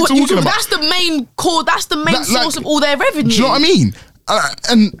are you talking about? That's the main core. That's the main source of all their revenue. Do you know what I mean?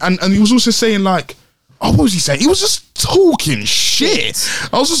 And he was also saying like, what was he saying? He was just talking shit.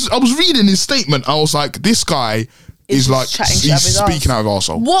 I was reading his statement. I was like, this guy is like he's speaking out of his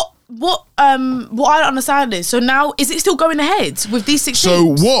arsehole. What I don't understand is, so now is it still going ahead with these 6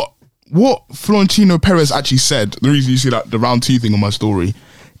 teams? So what Florentino Perez actually said, the reason you see that the round 2 thing on my story,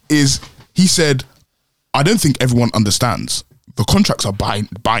 is he said, I don't think everyone understands. The contracts are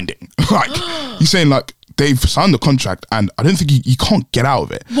binding. Like he's saying like they've signed the contract and I don't think you can't get out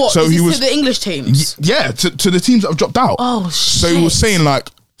of it. What? So he was to the English teams? Yeah, to the teams that have dropped out. Oh shit. So he was saying like,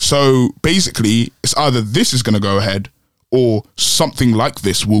 so basically it's either this is going to go ahead or something like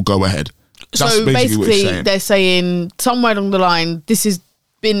this will go ahead. That's so basically they're saying somewhere along the line, this has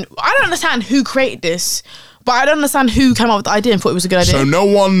been, I don't understand who created this, but I don't understand who came up with the idea and thought it was a good idea. So no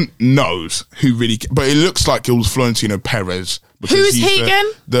one knows who really, but it looks like it was Florentino Perez. Who is he again?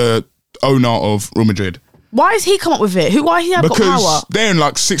 The owner of Real Madrid. Why has he come up with it? Why he got power? Because they're in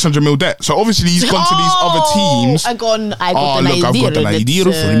like 600 mil debt. So obviously he's gone to these other teams. I've got an idea. I've got an idea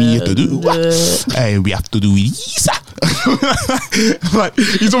for me to do. We have to do this. Like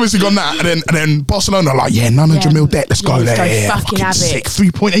he's obviously gone that, and then Barcelona are like, 900 mil debt. Let's go there. Fucking have it.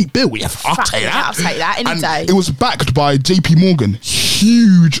 3.8 billion. I'll take that. I'll take that any day. It was backed by JP Morgan,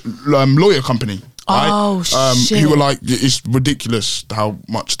 huge lawyer company. Shit. Who were like, it's ridiculous how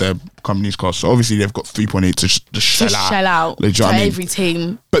much their companies cost. So obviously they've got 3.8 to shell out to every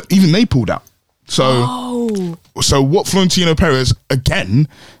team. But even they pulled out. So what Florentino Perez again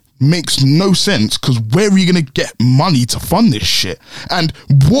makes no sense, because where are you going to get money to fund this shit? And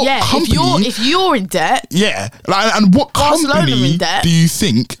what company? If you're in debt, and what company do you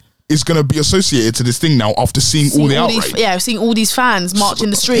think is going to be associated to this thing now after seeing all the outrage? Seeing all these fans march in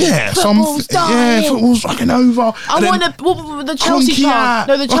the street. Football's fucking over. The Chelsea chant.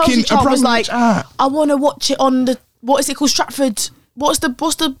 No, the Chelsea chant was like, I want to watch it on the, what is it called, Stratford? What's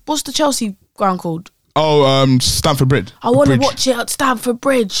the Chelsea ground called? Stamford Bridge. I want to watch it at Stamford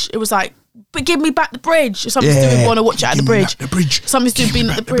Bridge. It was like, but give me back the bridge. Something's doing want to watch it at the bridge. Something's doing being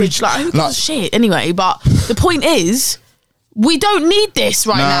at the bridge. Like, who gives a shit? Anyway, but the point is, we don't need this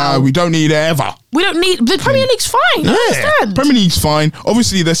now. We don't need it ever. We don't need, the Premier League's fine. I understand. Premier League's fine.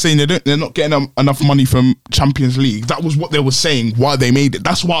 Obviously, they're saying they're not getting enough money from Champions League. That was what they were saying. Why they made it.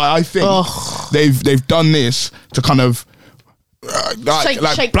 That's why I think they've done this to kind of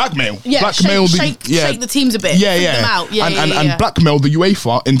shake, blackmail. Shake the teams a bit. Them out. And blackmail the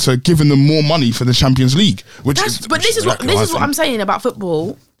UEFA into giving them more money for the Champions League. This is what I'm saying about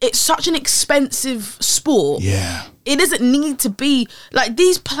football. It's such an expensive sport. Yeah. It doesn't need to be like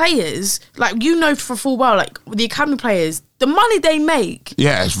these players, like, you know, for full well, like the academy players, the money they make.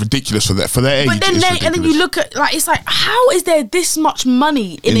 Yeah, it's ridiculous for their age. But then you look at, like, it's like, how is there this much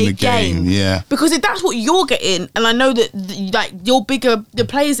money in a game? Yeah. Because if that's what you're getting, and I know that the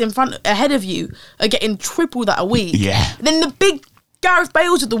players ahead of you are getting triple that a week. Yeah. Then the big Gareth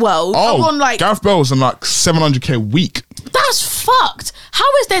Bale's of the world are on like... Gareth Bale's on like 700k a week. That's fucked. How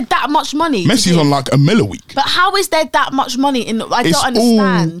is there that much money? Messi's on like $1 million a week. But how is there that much money in... I don't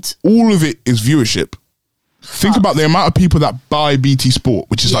understand. All of it is viewership. Think about the amount of people that buy BT Sport,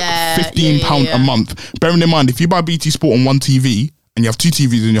 which is like £15 a month. Bearing in mind, if you buy BT Sport on one TV and you have two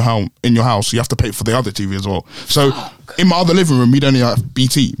TVs in your house, you have to pay for the other TV as well. So in my other living room, we don't have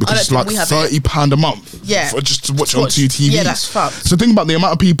BT because it's like £30 a month for just to watch on two TVs. Yeah, that's fucked. So think about the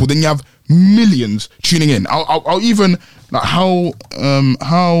amount of people. Then you have millions tuning in. I'll even like how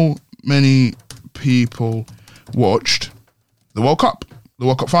many people watched the World Cup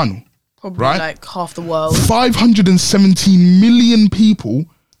final. Probably like half the world. 517 million people.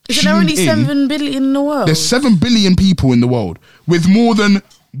 Isn't there only 7 billion in the world? There's 7 billion people in the world with more than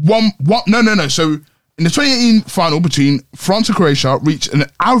one. No. So in the 2018 final between France and Croatia, reached an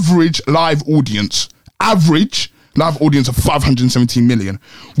average live audience of 517 million.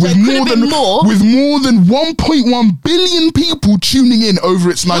 With more than 1.1 billion people tuning in over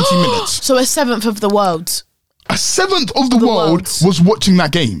its 90 minutes. So a seventh of the world. A seventh of the world was watching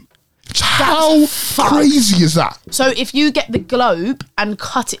that game. How crazy is that? So if you get the globe and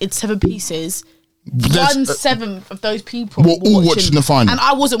cut it in 7 pieces, 1/7 of those people were all watching the final. And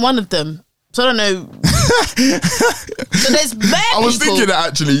I wasn't one of them. So I don't know. So there's many I was thinking that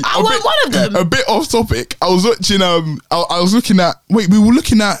actually. I wasn't one of them. A bit off topic. I was watching, I was looking at, we were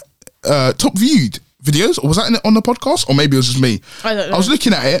looking at top viewed videos, or was that on the podcast? Or maybe it was just me. I don't know. I was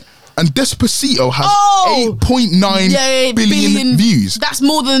looking at it. And Despacito has 8.9 billion views. That's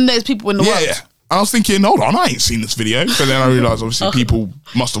more than there's people in the world. Yeah. I was thinking, hold on, I ain't seen this video. But then I realised, obviously, people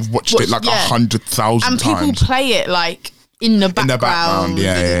must have watched it like 100,000 times. And people play it like in the background.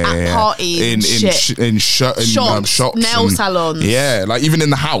 At parties, in shops, nail salons. Yeah, like even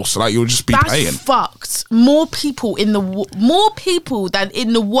in the house, like you'll just be playing. That's fucked. More people than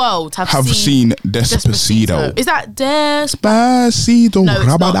in the world have seen Despacito. Is that Despacito? No, it's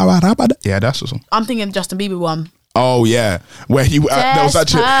not. Yeah, that's the song. I'm thinking Justin Bieber one. Oh yeah, where there was a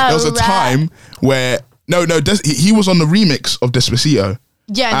time where he was on the remix of Despacito.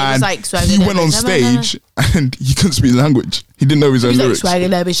 Yeah, and it was like he went on stage and he couldn't speak the language. He didn't know his own lyrics. That's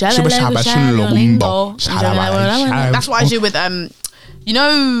what I do with you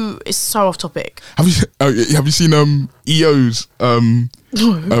know, it's so off topic. Have you seen EO's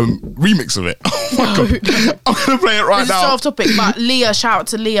remix of it? Oh my god, I'm gonna play it right now. It's so off topic, but Leah, shout out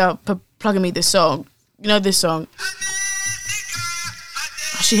to Leah for plugging me this song. You know this song?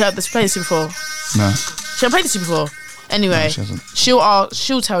 She heard this playlist before. No, she hasn't played this before. Anyway, no,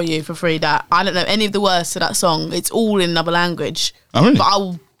 she'll tell you for free that I don't know any of the words to that song. It's all in another language. Oh really?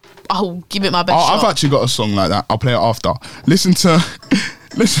 But I'll give it my best shot. I've actually got a song like that. I'll play it after. Listen to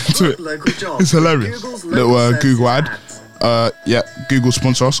it. It's hilarious. Little Google ad. Yeah, Google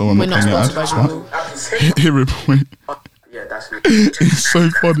sponsor us. We're not sponsored by Google. Hear it, wait. Yeah, that's it's so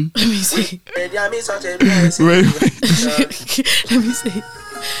funny. Let me see. Wait. Let me see.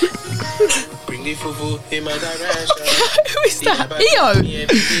 Bring the fufu in my direction. Who is that? EO.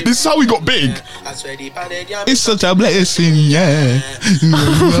 This is how we got big. It's such a blessing, yeah.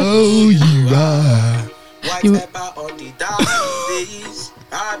 Oh, you are.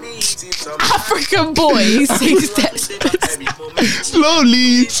 African boy sings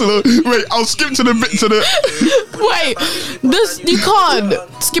slowly. Wait, I'll skip to the bit to the. Wait, you can't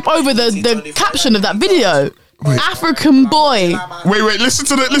skip over the caption of that video. Wait. African boy. Wait, listen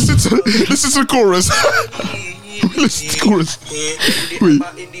to the chorus. Listen to the chorus. Wait.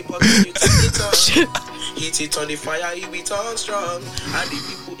 Heat it on the fire, it be turn strong. And the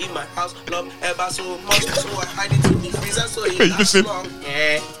people in my house love ever so much. So I hide it in the freezer so it lasts long.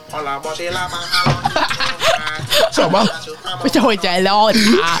 Yeah, all I want is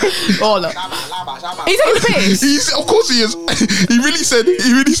He's taking the piss. Of course he is. He really said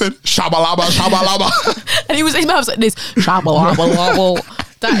shabalaba shabalaba. And his mouth's like this shabalaba.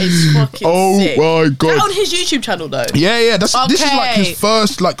 That is fucking sick. Oh my god. That on his YouTube channel though. Yeah. This is like his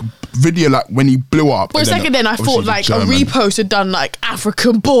first video when he blew up. For a second then I thought a repost had done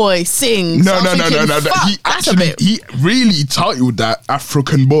African boy sings. No. He really titled that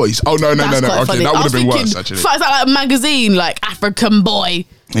African Boys. Oh no. Okay, funny. That would have been worse actually. Is that like a magazine African Boy?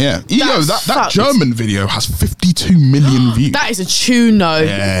 Yeah. That German video has 52 million views. That is a tune though.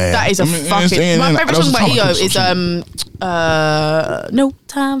 Yeah. That is a fucking. My favourite song by EO is No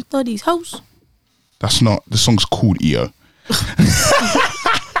Time for These Hoes. That's not. The song's called EO.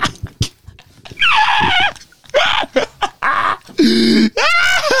 Your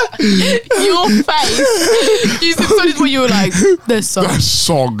face. You said something where you were like, this song. That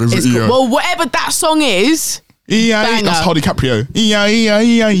song is EO. Well, whatever that song is, That's Hardy Caprio. I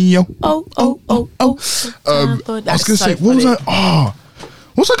was gonna say, what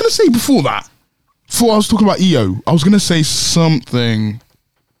was I gonna say before that? Before I was talking about EO, I was gonna say something.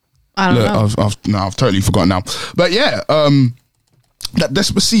 I don't know. I've totally forgotten now. But yeah, that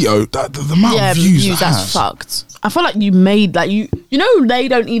Despacito, the amount of views that's fucked. I feel like you made you know they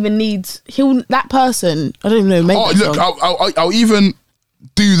don't even need that person. I don't even know. Oh look, I'll even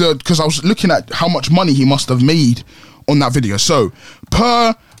do because I was looking at how much money he must have made on that video. So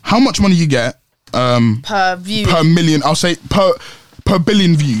how much money you get per view per million? I'll say per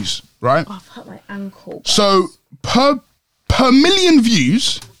billion views, right? Oh, I've hurt my ankle. So per million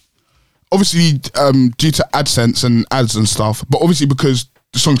views. Obviously, due to AdSense and ads and stuff, but obviously because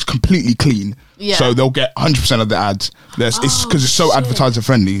the song's completely clean, so they'll get 100% of the ads. It's because it's so advertiser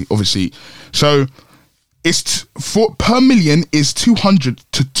friendly, obviously. So it's per million is £200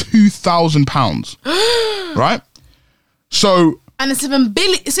 to £2,000, right? So and it's even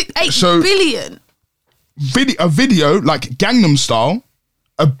billion. It's 8 billion. A video like Gangnam Style,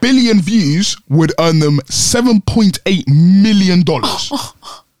 1 billion views would earn them $7.8 million.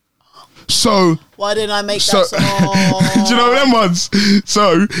 So why didn't I make that song? Do you know them ones?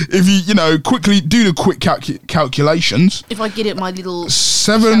 So if you quickly do the quick calculations. If I get it, my little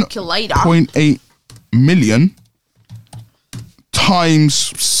 7.8 million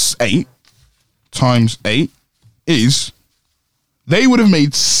times 8 is they would have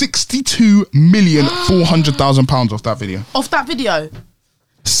made £62,400,000 off that video. Off that video,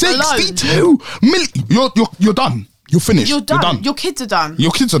 62 million. You're done. You're finished. You're done. Your kids are done.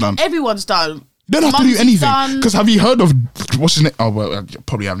 Your kids are done. Everyone's done. You don't have to do anything. Because have you heard of what's his name? Oh well, I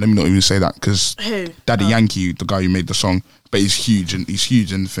probably have. Let me not even say that because Daddy Yankee, the guy who made the song, but he's huge in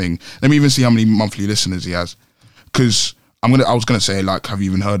the thing. Let me even see how many monthly listeners he has. Because I was gonna say like, have you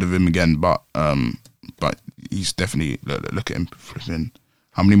even heard of him again? But he's definitely look at him. Flipping,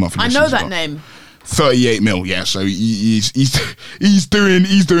 how many monthly? I know that name. 38 mil. Yeah, so he's doing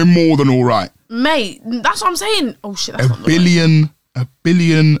more than all right. Mate, that's what I'm saying. Oh shit, that's a billion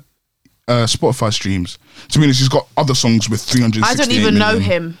Spotify streams. To be honest, he's got other songs with 360. I don't even know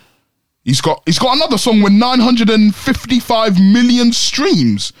him. He's got another song with 955 million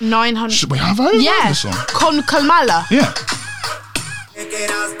streams. 900. Wait, have I heard this song? Con Calmala. Yeah.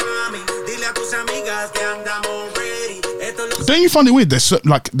 Don't you find it weird?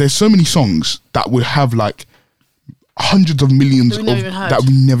 There's so many songs that would have like hundreds of millions that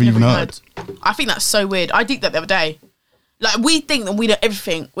we never even heard. I think that's so weird. I did that the other day. Like we think that we know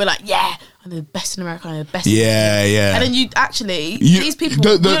everything. We're like, yeah, I'm the best in America. I'm the best. Yeah, yeah. And then these people,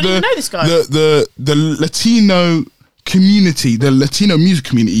 we don't even know this guy. The Latino community, the Latino music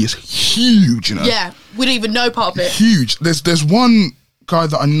community is huge. You know. Yeah, we don't even know part of it. Huge. There's one guy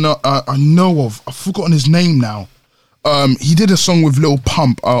that I know of. I've forgotten his name now. He did a song with Lil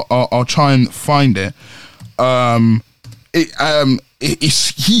Pump. I'll try and find it.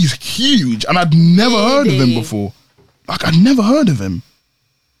 He's huge, and I'd never heard of him before. Like I'd never heard of him.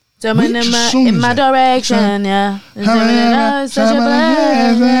 Someone in my direction, yeah. Such a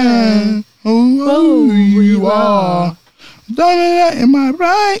blessing. Who you are. In my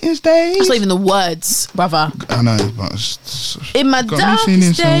brightest days. That's not even the words, brother. I know, but it's in my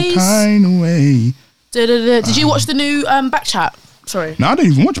darkest days. Some kind of way. Did you watch the new Backchat? Sorry. No, I don't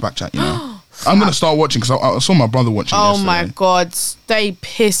even watch Backchat, you know. I'm going to start watching because I saw my brother watching it yesterday. My God. They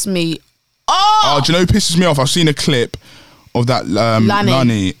piss me off. Oh, do you know who pisses me off? I've seen a clip of that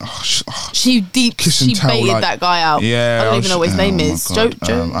Lani. She baited that guy out. Yeah. I don't even know what his name is. Joe?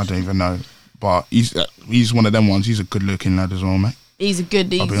 I don't even know. But he's one of them ones. He's a good looking lad as well, mate. He's a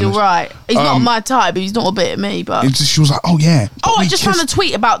good. He's all right. He's not my type, but he's not a bit of me. But she was like, oh yeah. I just found a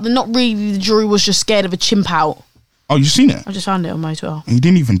tweet about not really the jury was just scared of a chimp out. Oh, you seen it? I just found it on my Twitter. He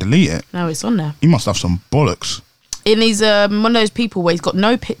didn't even delete it. No, it's on there. He must have some bollocks. And he's one of those people where he's got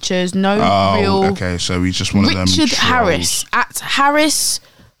no pictures, no real. Okay, so he's just one of them. Richard Harris at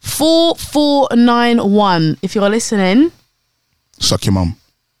Harris4491. If you're listening, suck your mum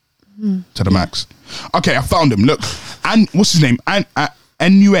to the max. Okay, I found him. Look, and what's his name?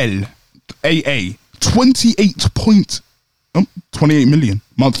 Anuel AA 28 million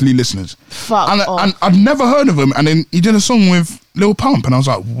monthly listeners. Fuck and off. I've never heard of him. And then he did a song with Lil Pump, and I was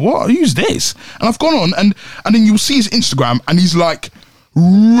like, "What? Who's this?" And I've gone on, and then you'll see his Instagram, and he's like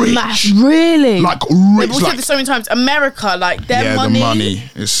rich, really, like rich. We've said this so many times. America, like their money. The money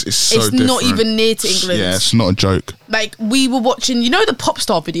is so it's different. not even near to England. Yeah, it's not a joke. Like we were watching, the pop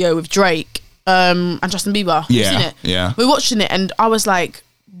star video with Drake and Justin Bieber. Yeah, you've seen it? Yeah. We were watching it, and I was like,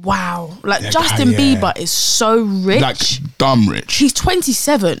 wow, Justin Bieber is so rich, like dumb rich. He's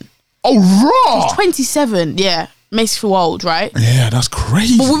 27. Oh, raw. She's 27. Yeah. Makes you feel old, right? Yeah, that's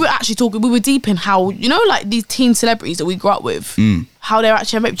crazy. But we were actually talking, we were deep in how, you know, like these teen celebrities that we grew up with, how they're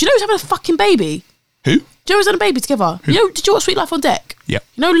actually having, do you know who's having a fucking baby? Who? Do you know who's having a baby together? Who? You know, did you watch Sweet Life on Deck? Yeah.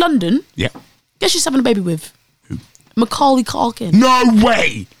 You know London? Yeah. Guess she's having a baby with? Who? Macaulay Culkin. No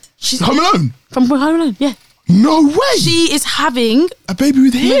way. She's Home Alone? From Home Alone, yeah. No way. She is having a baby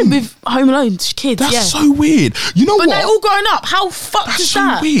with him. With Home Alone kids. That's so weird. You know what? But they're all growing up. How fucked is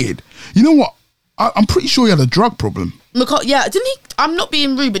that? That's so weird. You know what? I'm pretty sure he had a drug problem. Yeah, didn't he? I'm not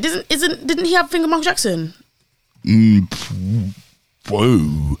being rude, but didn't he have a thing with Michael Jackson?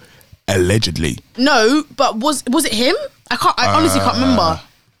 Whoa, allegedly. No, but was it him? I honestly can't remember.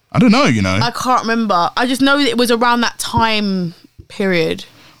 I don't know. You know, I can't remember. I just know that it was around that time period.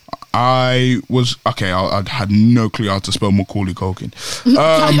 I had no clue how to spell Macaulay Culkin.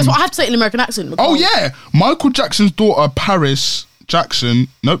 That's what I had to say in an American accent. Macaulay. Oh yeah, Michael Jackson's daughter, Paris Jackson.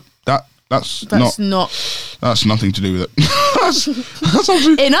 Nope, that's nothing to do with it. that's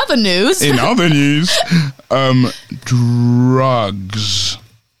in other news. In other news, drugs.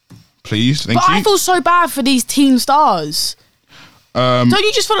 Please, thank you. I feel so bad for these teen stars. Don't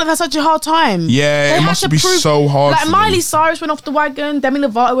you just feel like that's such a hard time? Yeah, it must be so hard. Like Miley Cyrus went off the wagon, Demi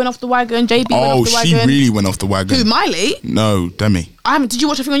Lovato went off the wagon, JB went off the wagon. Oh, she really went off the wagon. Who, Miley? No, Demi. Did you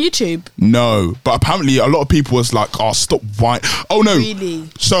watch anything on YouTube? No, but apparently a lot of people was like, "Oh, stop whining." Oh no, really?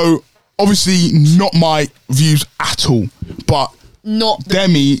 So obviously not my views at all, but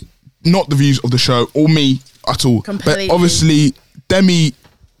Demi, not the views of the show or me at all. Completely. But obviously Demi,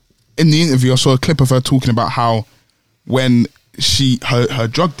 in the interview, I saw a clip of her talking about how when her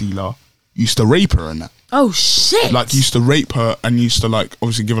drug dealer used to rape her and that. Oh shit! Like used to rape her and used to like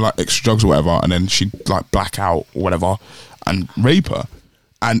obviously give her like extra drugs or whatever, and then she'd like black out or whatever and rape her.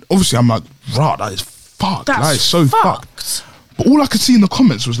 And obviously I'm like, rah, that is fucked. That is so fucked. But all I could see in the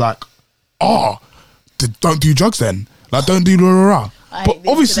comments was like, don't do drugs then. Like don't do rah. But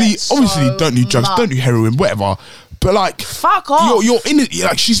obviously don't do drugs, don't do heroin, whatever. But like, fuck off. You're in it.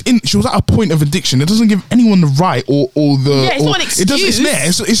 Like she was at a point of addiction. It doesn't give anyone the right or the. Yeah, it's not an excuse.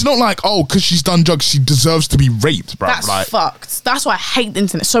 It's not like because she's done drugs, she deserves to be raped, bro. That's fucked. That's why I hate the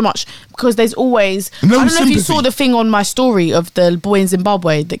internet so much, because there's always. I don't know sympathy. if you saw the thing on my story of the boy in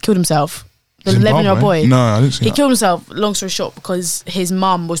Zimbabwe that killed himself. The 11-year-old boy. No, I didn't see that. He killed himself. Long story short, because his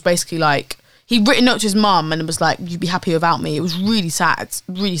mum was basically like. He'd written a note to his mum and it was like, "You'd be happier without me." It was really sad.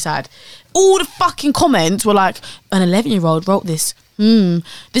 Really sad. All the fucking comments were like, "An 11-year-old wrote this.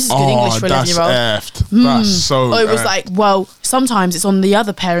 This is good English for 11-year-old." That's so. Or it was like, well, sometimes it's on the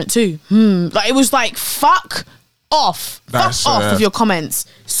other parent too. Like it was like, fuck off. Fuck off with your comments.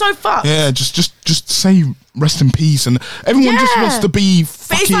 So fucked. Yeah, just say rest in peace, and everyone just wants to be fucking.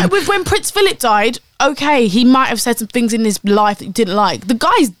 But it's like with when Prince Philip died. Okay, he might have said some things in his life that you didn't like. The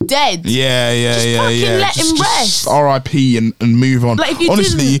guy's dead. Yeah. Let him rest. Just R.I.P. and move on. Like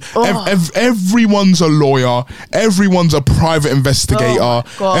honestly, everyone's a lawyer. Everyone's a private investigator.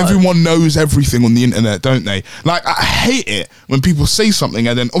 Everyone knows everything on the internet, don't they? Like I hate it when people say something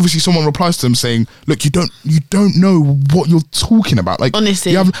and then obviously someone replies to them saying, "Look, you don't know what you're talking about." Like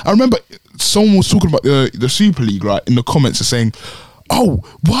honestly, I remember someone was talking about the Super League, right? In the comments, are saying, "Oh,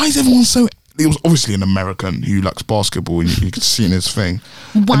 why is everyone so?" It was obviously an American who likes basketball, and you could see in his thing.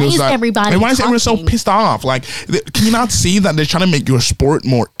 Why is everyone so pissed off? Like, can you not see that they're trying to make your sport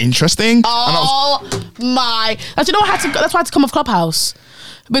more interesting? Oh my! Do you know that's why I had to come off Clubhouse.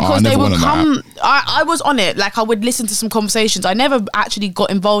 Because they would come. I was on it. Like I would listen to some conversations. I never actually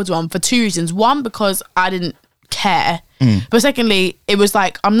got involved in one for two reasons. One, because I didn't care. But secondly, it was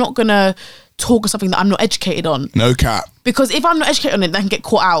like I'm not gonna talk of something that I'm not educated on. No cap. Because if I'm not educated on it, then I can get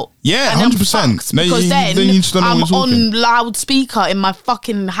caught out. Yeah, 100%. Because then I'm on loudspeaker in my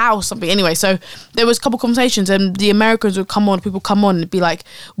fucking house, something. Anyway, so there was a couple conversations, and the Americans would come on, people come on and be like,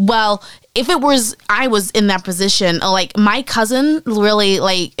 "Well, if it was I was in that position, or like my cousin, really,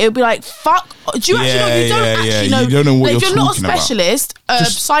 like it would be like, fuck. Do you actually know? You don't actually know. You don't know what like, you're if you're not a specialist, a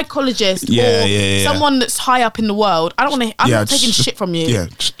psychologist, or someone that's high up in the world, I don't want to. I'm not taking shit from you. Yeah,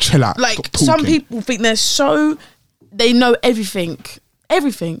 just chill out. Like some people think they're so. They know everything.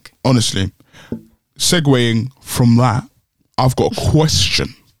 Everything. Honestly, segueing from that, I've got a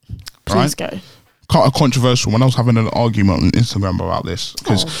question. Please go. Kind of controversial. When I was having an argument on Instagram about this,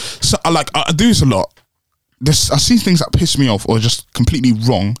 because I do this a lot. I see things that piss me off or just completely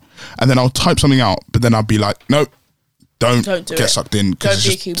wrong, and then I'll type something out, but then I'll be like, nope, don't get sucked in. Don't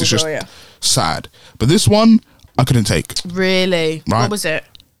be a keyboard just warrior. Sad. But this one, I couldn't take. Really? Right? What was it?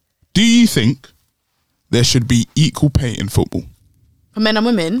 Do you think there should be equal pay in football? For men and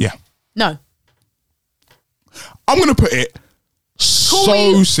women? Yeah. No. I'm going to put it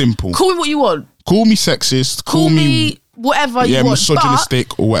Simple. Call me what you want. Call me sexist. Call me whatever you want.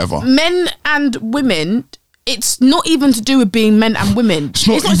 Misogynistic or whatever. Men and women, it's not even to do with being men and women. It's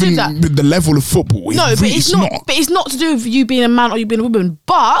not even with the level of football. No, but it's not. But it's not to do with you being a man or you being a woman.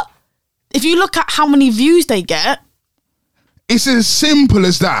 But if you look at how many views they get, it's as simple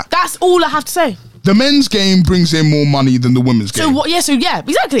as that. That's all I have to say. The men's game brings in more money than the women's game. So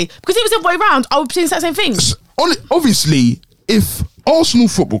exactly. Because if it was the other way around, I would be saying the same thing. So, obviously, if Arsenal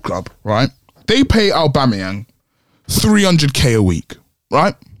Football Club, right, they pay Aubameyang 300k a week,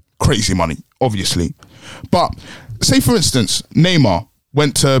 right? Crazy money, obviously. But say, for instance, Neymar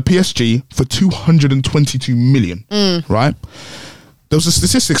went to PSG for 222 million, right? There was a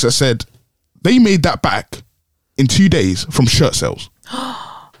statistics that said they made that back in 2 days from shirt sales.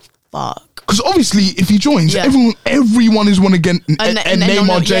 Fuck. Because obviously, if he joins, everyone is want to get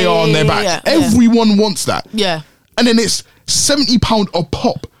Neymar JR on their back. Everyone wants that. Yeah. And then it's £70 a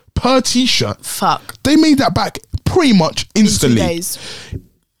pop per t-shirt. Fuck. They made that back pretty much instantly. In 2 days.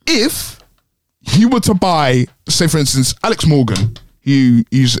 If you were to buy, say for instance, Alex Morgan,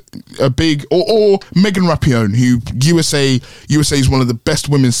 who's a big, or Megan Rapinoe, who USA is one of the best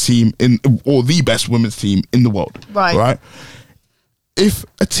women's team or the best women's team in the world. Right. If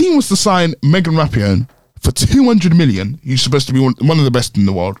a team was to sign Megan Rapinoe for 200 million, who's supposed to be one of the best in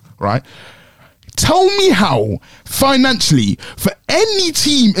the world, right? Tell me how, financially, for any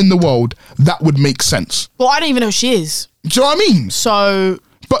team in the world, that would make sense. Well, I don't even know who she is. Do you know what I mean? So...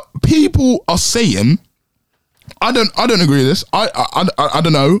 But people are saying... I don't agree with this. I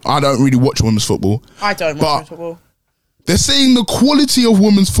don't know. I don't really watch women's football. I don't watch women's football. They're saying the quality of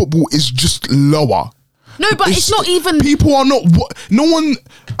women's football is just lower. No, but it's not even... People are not... No one...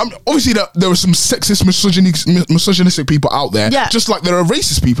 obviously, there are some sexist, misogynistic people out there. Yeah. Just like there are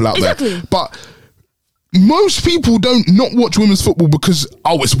racist people out there. But most people don't not watch women's football because,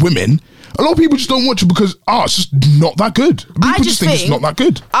 it's women. A lot of people just don't watch it because, it's just not that good. People just think it's not that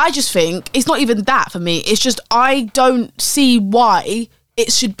good. I just think it's not even that for me. It's just I don't see why...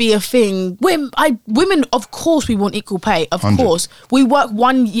 it should be a thing. Women, of course, we want equal pay. Of 100. Course, we work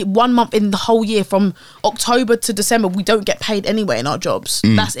 1 month in the whole year from October to December. We don't get paid anyway in our jobs.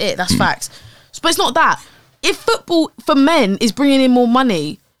 That's it. That's facts. But it's not that. If football for men is bringing in more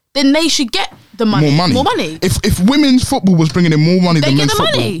money, then they should get the money. More money. If women's football was bringing in more money than men's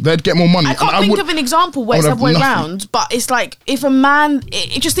football, they'd get more money. I can't think of an example where it's the other way around, but it's like if a man,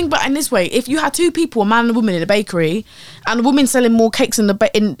 just think about it in this way: if you had two people, a man and a woman in a bakery, and a woman selling more cakes in the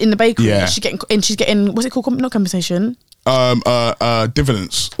bakery, she's getting what's it called? Not compensation.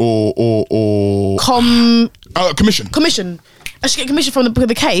 Dividends or commission. Commission. I should get commission from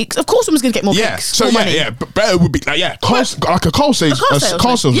the cakes. Of course, someone's going to get more cakes. So more money. But better would be like like a car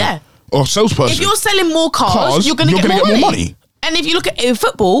salesman. Yeah. Or salesperson. If you're selling more cars you're going to get more money. And if you look at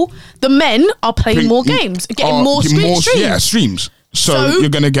football, the men are playing more games, getting more streams. Yeah, streams. So you're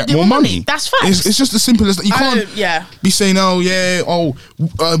going to get more money. That's facts. It's just as simple as that. You can't be saying,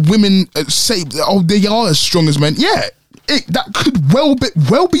 women say, they are as strong as men. Yeah. That could well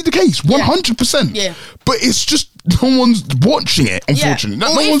be the case, 100%. Yeah. But it's just no one's watching it, unfortunately.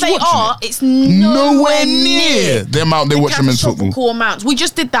 Yeah. Or if they are, it's nowhere near the amount they watch men's football. Amounts. We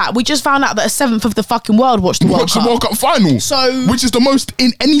just did that. We just found out that a seventh of the fucking world watched the World Cup. The World Cup final. Which is the most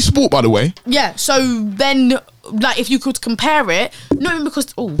in any sport, by the way. Yeah. So then, like, if you could compare it, not even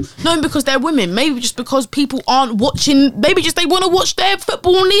because they're women, maybe just because people aren't watching. Maybe just they want to watch their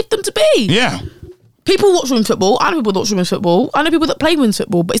football and leave them to be. Yeah. People watch women's football. I know people that watch women's football. I know people that play women's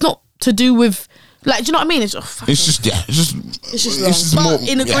football, but it's not to do with, like, do you know what I mean? It's just long. But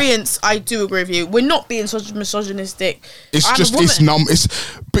in agreement, I do agree with you. We're not being misogynistic.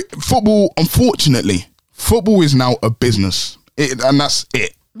 Football, unfortunately, football is now a business, and that's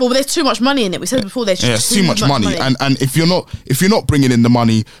it. Well, there's too much money in it. We said before, there's just too much money. And if you're not bringing in the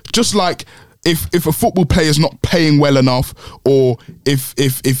money, just like. If a football player's not paying well enough, or if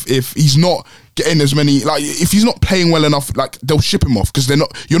he's not getting as many, like if he's not playing well enough, like they'll ship him off because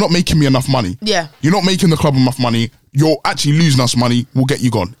you're not making me enough money. Yeah, you're not making the club enough money. You're actually losing us money. We'll get you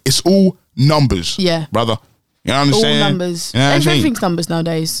gone. It's all numbers. Yeah, brother. You know what I'm saying? All numbers. Everything's numbers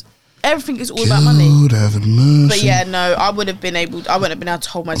nowadays. Everything is all about money. But yeah, no, I wouldn't have been able to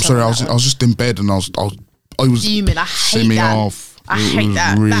hold myself. I'm sorry, I was just in bed and I was fuming. I hate that. Off. I hate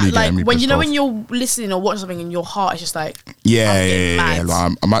that. Really that like when you're listening or watching something and your heart is just like mad.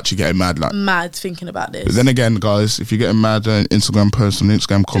 Like, I'm actually getting mad, like mad thinking about this. But then again, guys, if you're getting mad, Instagram post,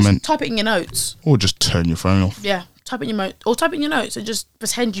 Instagram comment, just type it in your notes, or just turn your phone off. Yeah, type it in your notes and just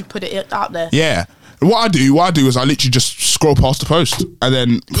pretend you put it out there. Yeah, What I do is I literally just scroll past the post,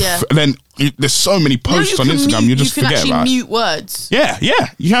 and then there's so many posts on Instagram. You just forget about. You can actually mute words. Yeah,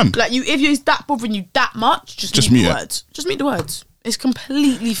 you can. Like if it's that bothering you that much, just mute the words. Just mute the words. It's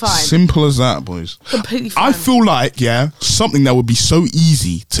completely fine. Simple as that, boys. Completely fine. I feel like something that would be so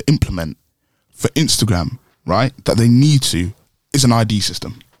easy to implement for Instagram, right? That they need to is an ID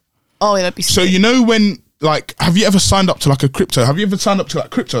system. Oh, yeah, that'd be sick. So you know when. Like, have you ever signed up to like a crypto? Have you ever signed up to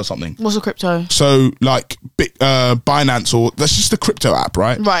like crypto or something? What's a crypto? So like Binance, or that's just a crypto app,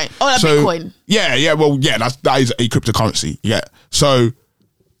 right? Right. Oh, that's Bitcoin. Yeah. Well, that is a cryptocurrency. Yeah. So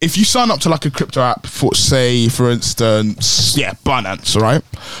if you sign up to like a crypto app, for instance, Binance, all right?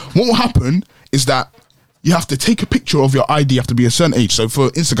 What will happen is that you have to take a picture of your ID. You have to be a certain age. So for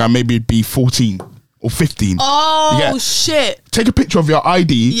Instagram, maybe it'd be 14. Or 15. Oh, shit. Take a picture of your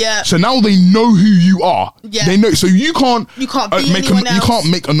ID. Yeah. So now they know who you are. Yeah. They know. So you can't be anyone else. You can't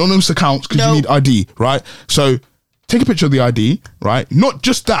make anonymous accounts because you need ID, right? So take a picture of the ID, right? Not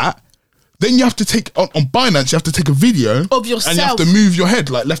just that. Then you have to take on Binance. You have to take a video of yourself, and you have to move your head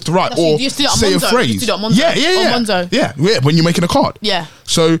like left to right, or say a phrase. Yeah. When you're making a card. Yeah.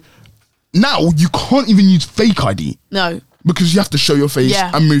 So now you can't even use fake ID. No. Because you have to show your face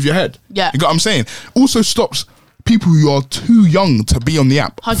and move your head. Yeah. You got what I'm saying? Also stops people who are too young to be on the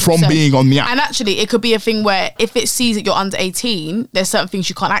app 100%. From being on the app. And actually, it could be a thing where if it sees that you're under 18, there's certain things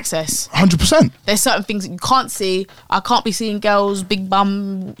you can't access. 100%. There's certain things that you can't see. I can't be seeing girls, big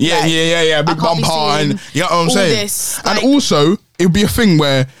bum. Yeah. Big bum pine. You know what I'm saying? This, and also, it would be a thing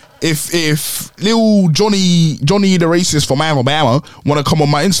where if little Johnny the racist from Alabama want to come on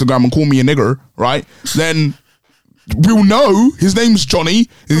my Instagram and call me a nigger, right? Then we'll know his name's Johnny.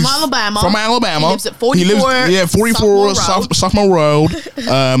 From Alabama. He lives at 44 Sophomore Road.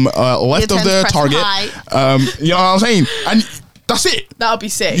 Left of the Target. You know what I'm saying? And that's it. That would be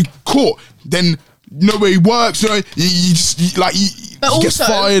sick. You caught. Then nobody works. You know, you get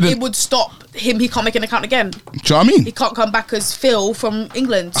fired. It would stop him. He can't make an account again. Do you know what I mean? He can't come back as Phil from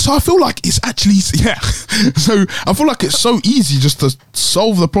England. So I feel like it's actually So I feel like it's so easy just to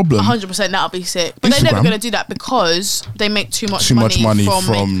solve the problem. 100%. That would be sick. But they're never going to do that because they make too much money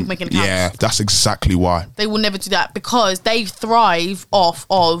from making accounts. Yeah, that's exactly why. They will never do that because they thrive off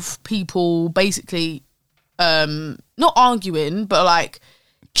of people basically not arguing, but like.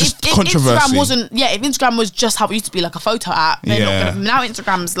 Just if controversy. If Instagram was just how it used to be, like a photo app, they're not gonna. Now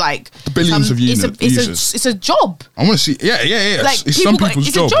Instagram's like the billions of users. It's a job. I want to see. Yeah. Like it's some people's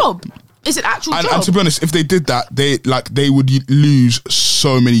job. It's a job. It's an actual job. And to be honest, if they did that, they would lose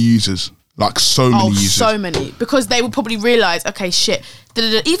so many users. Like so many users. So many. Because they would probably realise, okay, shit.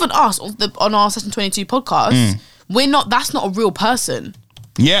 Even us on our Session 22 podcast, that's not a real person.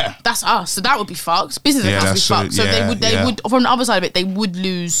 Yeah, that's us. So that would be fucked. Business accounts would be fucked. So they would from the other side of it, they would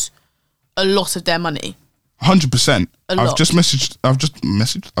lose a lot of their money. 100%. I've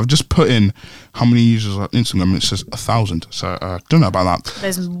just put in how many users on Instagram, and it says 1,000. So I don't know about that.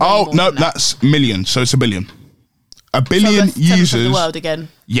 There's no, that's million. So it's a billion. A billion users. In the world again.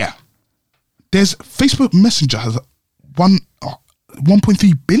 Yeah. There's Facebook Messenger has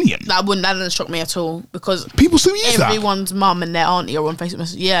 1.3 billion. That doesn't shock me at all because people still use everyone's mum and their auntie are on Facebook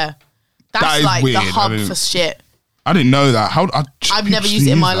Messenger. Yeah, that's like weird. The hub for shit. I didn't know that. I've never used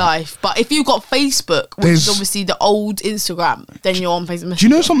it in my life. But if you've got Facebook, which is obviously the old Instagram, then you're on Facebook Messenger. Do you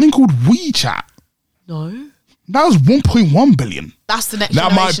know something called WeChat? No. That was 1.1 billion. That's the next.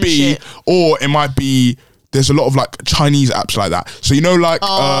 That might be, or it might be. There's a lot of like Chinese apps like that. So you know, like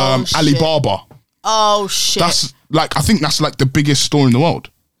Alibaba. Oh shit! That's like I think that's like the biggest store in the world.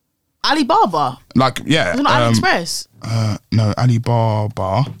 Alibaba. Like yeah. It's not AliExpress. No,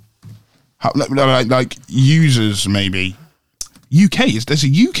 Alibaba. Like users maybe. There's a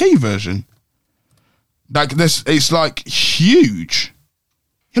UK version. Like it's like huge.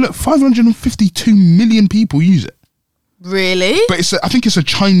 Yeah, look, 552 million people use it. Really? But I think it's a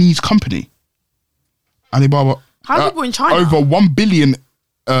Chinese company. Alibaba. How many people in China? Over 1 billion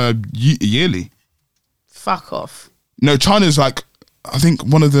yearly. Fuck off. No, China's like, I think,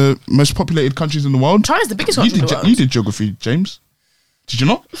 one of the most populated countries in the world. China's the biggest country in the world. You did geography, James. Did you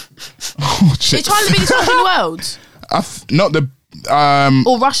not? Oh, shit. Is China the biggest country in the world? Not the...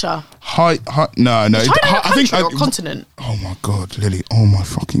 or Russia? No. Is China a country or a continent? Oh my God, Lily. Oh my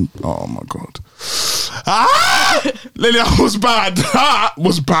God. Lily, that was bad. That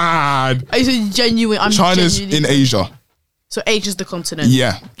was bad. It's genuine. China's in Asia. So Asia's the continent.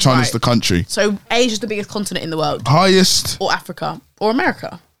 Yeah, China's the country. So Asia's the biggest continent in the world. Highest. Or Africa. Or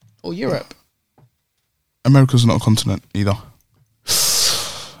America. Or Europe. America's not a continent either.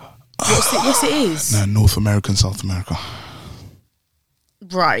 Yes, it is. No, North America and South America.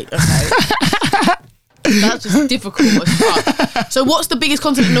 Right, okay. That's just difficult as fuck. So what's the biggest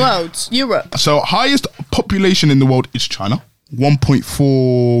continent in the world? Europe. So highest population in the world is China.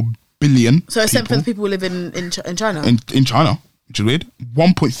 1.4 billion. So a seventh of the people live in China. In China, which is weird.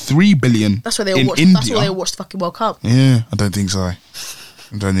 1.3 billion. That's where they all watch. India. That's where they all watch the fucking World Cup. Yeah, I don't think so. I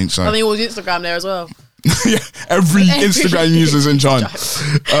think all use Instagram there as well. Yeah, every Instagram user's in China.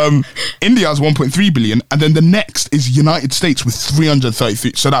 India has 1.3 billion, and then the next is United States with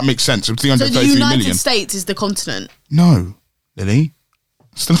 333. So that makes sense. 333 million. So the United million. States is the continent. No, Lily,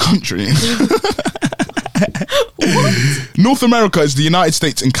 it's the country. North America is the United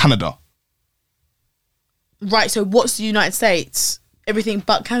States and Canada. Right. So what's the United States? Everything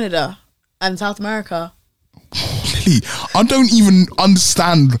but Canada and South America. Lily, I don't even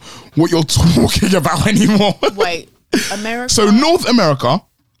understand what you're talking about anymore. Wait, America? So North America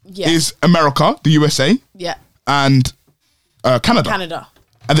is America, the USA, and Canada.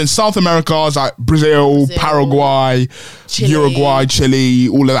 And then South America is like Brazil, Paraguay, Chile. Uruguay, Chile,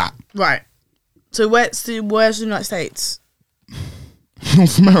 all of that. Right. So where's the United States?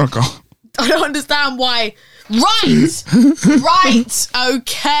 North America. I don't understand why. Right.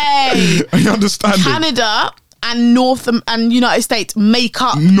 Okay. Are you understanding? Canada and United States make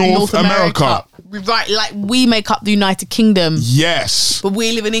up North America. Right, like we make up the United Kingdom. Yes. But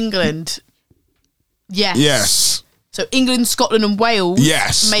we live in England. Yes. Yes. So England, Scotland and Wales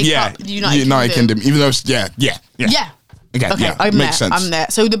make up the United Kingdom. Even though it's, yeah. Okay, makes sense. I'm there.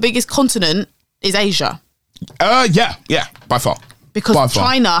 So the biggest continent is Asia. Yeah, by far. Because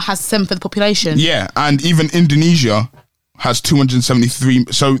China has 7th of the population. Yeah, and even Indonesia has 273.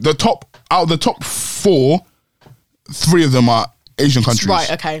 So out of the top 4, 3 of them are Asian countries. Right,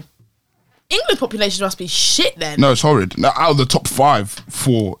 okay. England's population must be shit then. No, it's horrid. Now, out of the top 5,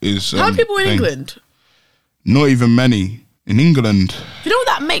 4 is... How many people in England? Not even many. In England... You know what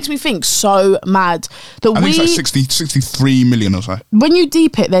that makes me think so mad? That I think it's like 63 million or so. When you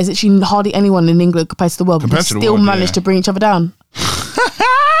deep it, there's actually hardly anyone in England compared to the world. Compared to the still world, manage to bring each other down.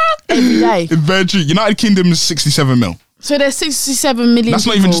 Every day. It's very true. United Kingdom is 67 mil. So there's 67 million That's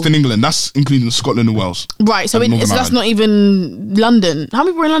not even just in England. That's including Scotland and Wales. Right, so that's not even London. How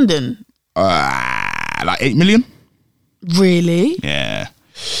many people are in London? Like 8 million. Really? Yeah.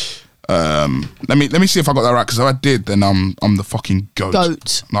 Let me see if I got that right, because if I did, then I'm the fucking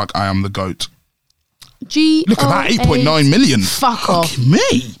goat. Like I am the goat. Look at that, 8.9 million. Fuck off.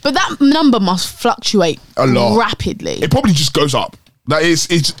 Me. But that number must fluctuate a lot rapidly. It probably just goes up. That is,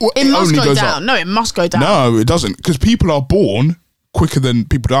 it must only go goes down. up. No, it must go down. No, it doesn't, because people are born quicker than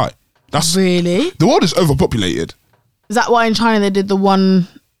people die. That's really. The world is overpopulated. Is that why in China they did the 1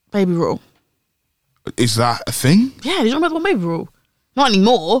 baby rule? Is that a thing? Yeah, they don't remember the 1 baby rule. Not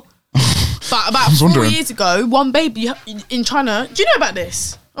anymore. But about 4 years ago, 1 baby in China. Do you know about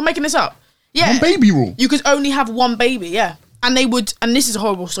this? I'm making this up. Yeah. 1 baby rule. You could only have 1 baby, yeah. And they would, and this is a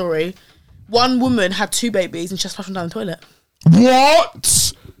horrible story. 1 woman had 2 babies and she just flushed them down the toilet.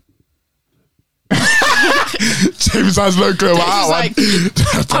 What? James has no clue about like,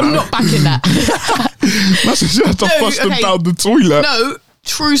 I'm not backing that. That's just, she had to flush them down the toilet. No,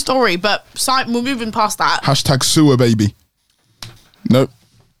 true story, but we're moving past that. Hashtag sewer baby. Nope.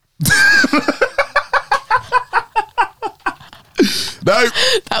 No.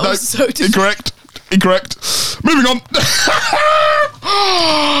 That was so Incorrect. Moving on.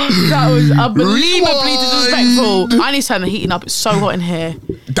 That was unbelievably disrespectful. I need to turn the heating up. It's so hot in here.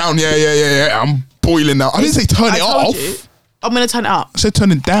 Down, yeah. I'm boiling now. I didn't say turn it off. I'm going to turn it up. I said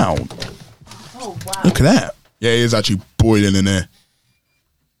turn it down. Oh, wow. Look at that. Yeah, it is actually boiling in there.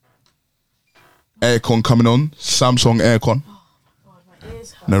 Aircon coming on. Samsung aircon. Oh, God, my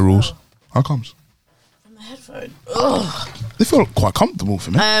ears hurt. No rules. How comes? From the headphone. Ugh. They feel quite comfortable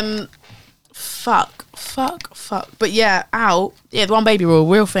for me. Fuck. But yeah, the 1 baby rule,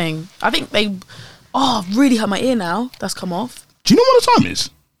 real thing. I think they really hurt my ear now. That's come off. Do you know what the time is?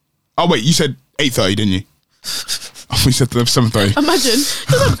 Oh wait, you said 8:30, didn't you? We said 7:30. Imagine.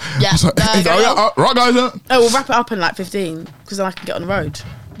 Yeah. Right guys. We'll wrap it up in like 15 because then I can get on the road.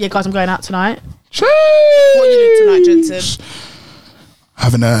 Yeah, guys, I'm going out tonight. Cheers. What are you doing tonight, Jensen?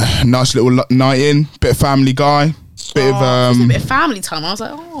 Having a nice little night in, bit of Family Guy, bit a bit of family time. I was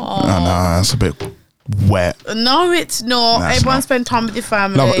like, oh. No, that's a bit wet. No, it's not. Everyone spend time with your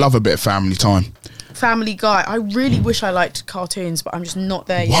family. Love a bit of family time. Family Guy. I really wish I liked cartoons, but I'm just not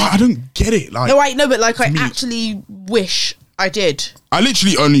there yet. What? I don't get it. Like, but like I actually wish I did. I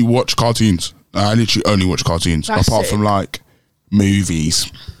literally only watch cartoons. Apart from like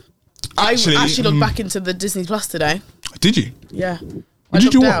movies. I actually looked back into the Disney Plus today. Did you? Yeah. What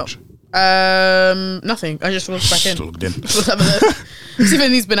did you watch? Nothing. I just logged back in. Let's have a look. See if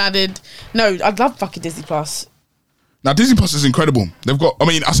anything's been added. No, I love fucking Disney Plus. Now Disney Plus is incredible. They've got. I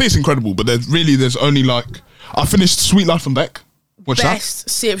mean, I say it's incredible, but there's only like I finished Sweet Life on Deck. What's Best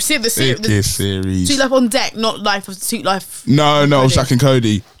that? series. See the series. Sweet Life on Deck, not Life of Sweet Life. No, Zack and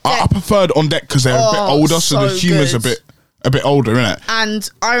Cody. I preferred on Deck because they're a bit older, so the humour's a bit older, isn't it? And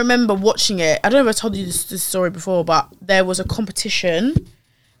I remember watching it. I don't know if I told you this story before, but there was a competition,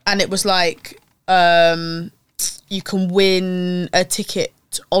 and it was like you can win a ticket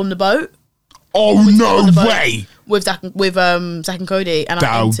on the boat. Oh no way! With Zack and Cody, and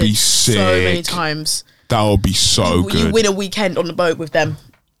that would be sick. So many times. That would be so good. You win a weekend on the boat with them.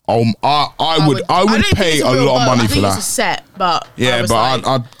 I would pay a lot of money for that. It's a set, but yeah,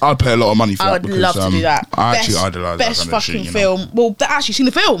 but I'd pay a lot of money for that. I would love to do that. I actually idolise that best fucking film. Well, I actually seen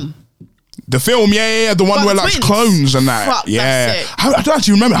the film. The film, yeah, the one where like clones and that. Fuck, yeah, I don't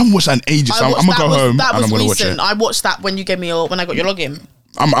actually remember. I haven't watched that in ages. So I'm gonna go home and I'm gonna watch it. I watched that when you gave me when I got your login.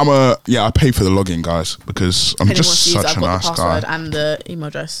 I pay for the login, guys, because I'm just such a nice guy. And the email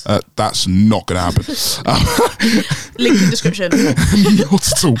address. That's not gonna happen. Link in the description.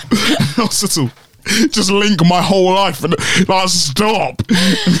 Not at all. Just link my whole life and stop.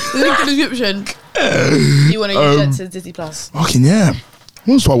 Link in the description. You want to use that to Disney Plus? Fucking yeah.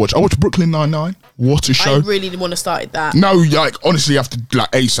 What else do I watch? I watched Brooklyn Nine-Nine. What a show! I really want to start that. No, like honestly, you have to like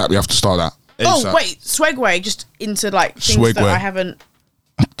ASAP. We have to start that. ASAP. Oh wait, Swagway just into like things that I haven't.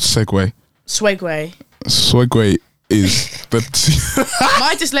 Segway is the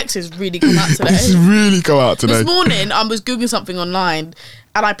my dyslexia's really come out today. It's really come out today. This morning I was googling something online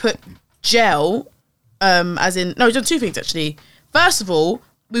and I put gel as in no, two things actually. First of all,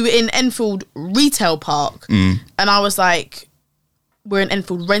 we were in Enfield Retail Park and I was like, we're in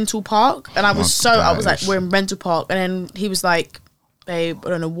Enfield Rental Park, and I was like, we're in Rental Park, and then he was like, babe, I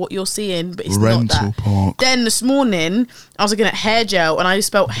don't know what you're seeing, but it's not that. Rental Park. Then this morning, I was looking at hair gel, and I just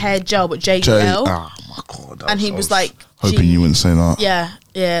spelled hair gel, but J-E-L. Oh my God. And he was like... Hoping you wouldn't say that.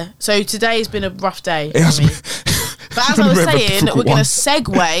 Yeah. So today's been a rough day for me. But as I was saying, we're going to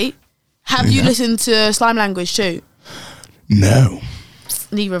segue. Have you listened to Slime Language too? No.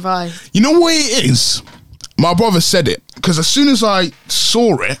 Neither have I. You know what it is? My brother said it, because as soon as I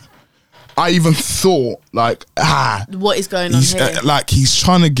saw it, I even thought, like, what is going on here? Like, he's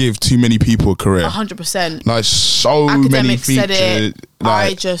trying to give too many people a career. 100%. Like, so many features. Said it.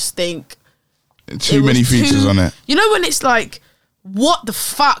 Like, I just think... Too many features on it. You know when it's like, what the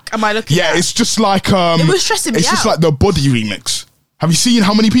fuck am I looking at? Yeah, it's just like... it was stressing me out. It's just like the Body remix. Have you seen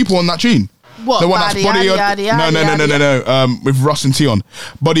how many people on that tune? What? The one that's Body... No. With Russ and Tion.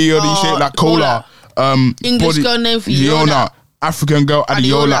 Body shit like Cola. English girl named Fiona. African girl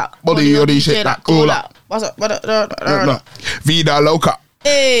Adiola. Body shit like Cola. What's up? Vida Loca.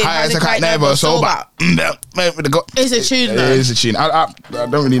 Hey, high as a kite, never sober. It's a tune though. It is a tune. I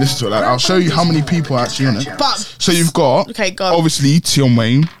don't really listen to it. Like, I'll show you how many people are actually on it. But so you've got obviously Tion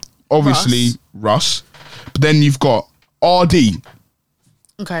Wayne, obviously Russ, but then you've got RD.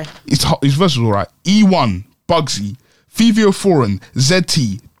 Okay. His verse was alright. E1, Bugsy, Fivio Foreign,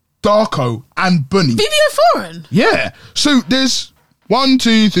 ZT, Darko, and Bunny. Fivio Foreign? Yeah. So there's 1,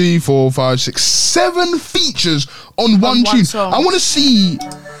 2, 3, 4, 5, 6, 7 features on one tune. Song. I want to see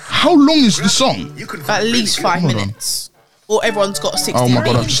how long is the song. At least 5 minutes. Or everyone's got 60 Oh my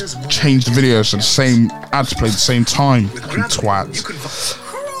God, I've just changed the video so the same ads play at the same time. Twats.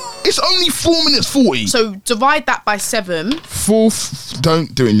 It's only 4 minutes 40. So divide that by 7.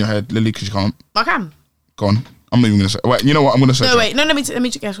 Don't do it in your head, Lily, because you can't. I can. Go on. I'm not even going to say. Wait, you know what? I'm going to say. No, wait. No, let me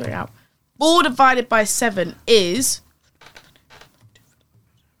guess it out. 4 divided by 7 is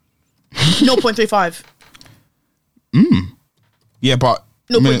 0.35. Yeah, but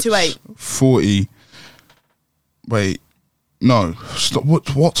 0.28. 40. Wait. No. Stop.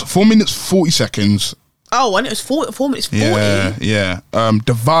 What? 4 minutes 40 seconds. Oh, and it was 4 minutes 40. Yeah.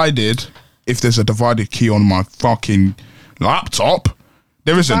 Divided. If there's a divided key on my fucking laptop,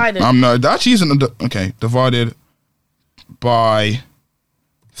 there isn't. No, that actually isn't. Okay, divided by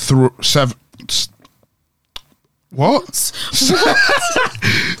 7. What?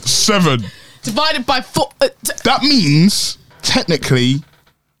 7 divided by 4. That means technically,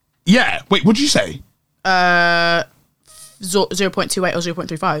 yeah. Wait, what did you say? 0.28 or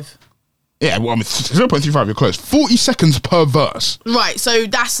 0.35. Yeah, well, I mean, 0.35, you're close. 40 seconds per verse. Right, so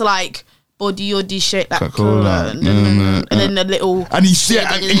that's like body shit, like cola, and then the little... And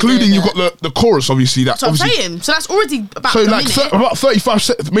including you've got the chorus, obviously. That's what I'm saying. So that's already about a minute. About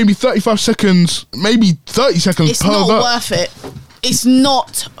 35 maybe 35 seconds, maybe 30 seconds per verse. It's not worth it. It's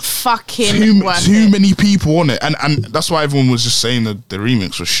not fucking worth it. Too many people on it. And that's why everyone was just saying that the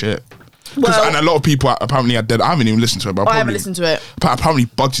remix was shit. Well, and a lot of people apparently are dead. I haven't even listened to it. But I haven't listened to it. Apparently,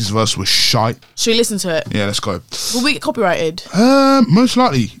 Bugs' verse was shite. Should we listen to it? Yeah, let's go. Will we get copyrighted? Most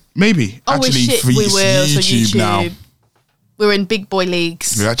likely, maybe. Oh, actually, shit, we will. YouTube now. We're in big boy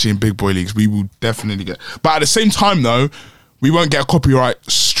leagues. We're actually in big boy leagues. We will definitely get. But at the same time, though, we won't get a copyright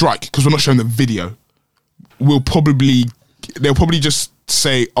strike because we're not showing the video. They'll probably just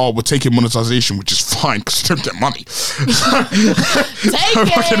say, "Oh, we're taking monetization," which is fine because you don't get money. Take it,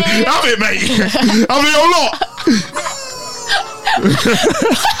 have it, mate. Have it a lot.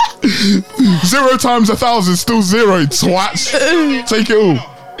 0 times 1,000, still 0. Twats. Take it all.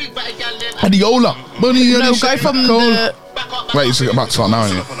 Adiola. No, go from the. Wait, it's about to start now,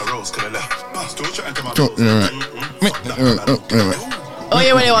 isn't it? Oh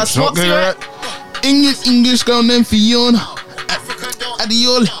yeah, when it was Smoke Cigarette. English girl named Fiona.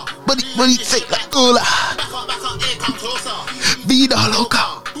 Adiola, but when you take like cola, vida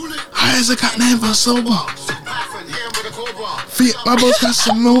loca. How is a cat never sober? Feet, my boss got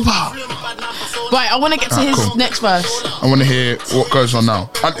some over. Right, I want to get to his next verse. I want to hear what goes on now.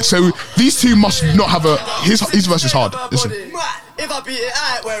 So these two must not have a. His verse is hard. Listen. If I beat it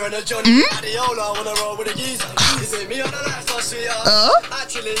out wearing a Johnny Adiola, I wanna roll with a geezer. Is it me on the left or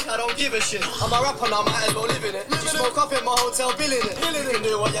Actually, I don't give a shit. I'm a rapper now, might as well live in it. Smoke up in my hotel, billing it. You can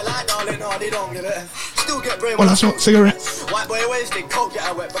do what you like, darling, they don't give it. Still get brain when I smoke cigarettes. White boy wasted, coke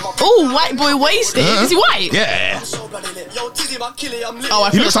get wet. Oh, white boy wasted? Is he white? Yeah. Oh,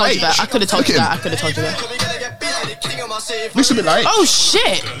 I could have told you that. I could have told you that. Looks a bit like. Oh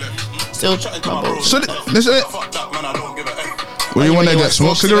shit. Still bubbles. So listen it. What you want to get?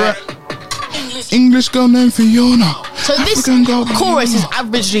 Smoke cigarette? English girl named Fiona. So this chorus is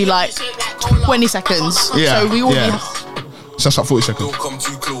averagely like 20 seconds. Yeah. So we all need. So that's like 40 seconds.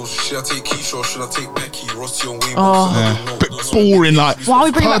 Bit boring, like. Why are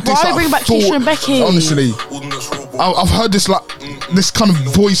we bringing back Keisha and Becky? Honestly, I've heard this this kind of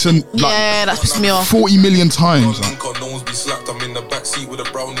voice and yeah, that's pissing me off 40 million times. Like.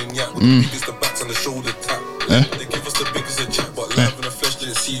 Yeah. They give us the biggest of chat, but live in the flesh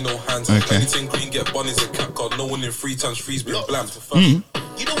didn't see no hands. Anything green get bunnies a cap card. No one in 3 times 3's been bland.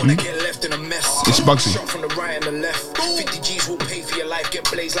 You don't wanna get left in a mess. It's Bugsy. Shot from the right and the left. 50 G's will pay for your life. Get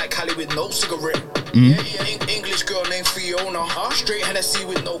blazed like Cali with no cigarette. English girl named Fiona. Straight Hennessy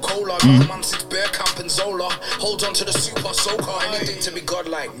with no cola. Got a man since Bear Camp and Zola. Hold on to the super soaker. Anything to be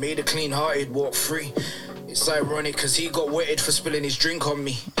godlike. Made a clean hearted, walk free. It's ironic cause he got wetted for spilling his drink on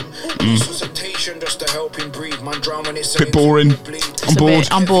me. Resuscitation just to help him breathe. Man drown when it's bit boring.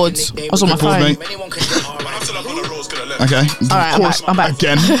 I'm bored. I was on my phone. Okay. Alright, I'm back.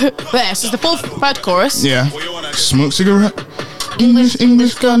 Again. There, so it's the third chorus. Yeah. Smoke cigarette.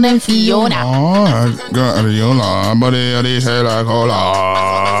 English girl named Fiona. Oh, got Fiona. Body say like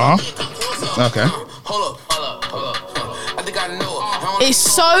cola. Okay. Hold up. I think I know. It's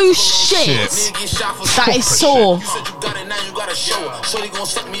so shit. That is sore. You said you got it, now you gotta show her. Shorty gon'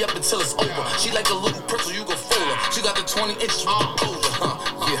 suck me up until it's over. She like a little pretzel, you go fold her. She got the 20 inches with the closure,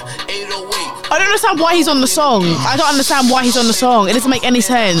 Yeah, 808. I don't understand why he's on the song. I don't understand why he's on the song. It doesn't make any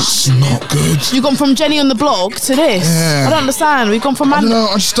sense. It's not good. You've gone from Jenny on the Block to this. Yeah. I don't understand. We've gone from. I don't know.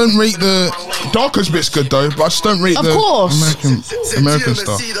 I just don't rate the Darker's bit's good though, but I just don't rate the American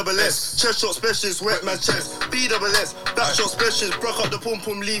stuff. Chest shot specialist, wet my chest. BWS, back shot specialist, broke up the pum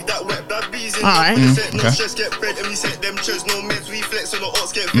pum, leave that wet. Bad bees in the no stress, get bread, and we set them chest, no meds, we flex, and the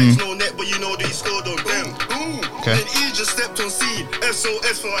odds get vexed, no net, but you know they scored on them. Okay. Then E just stepped on seed,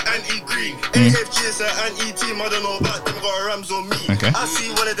 SOS for anti-green. AFG is an anti-team, I don't know about them, got Rams on me. Okay. I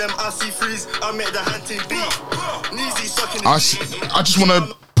see one of them, I see freeze, I make the hunting beat. Neezy sucking I just want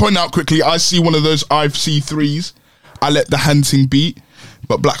to point out quickly, I see one of those IC3s, I let the hunting beat,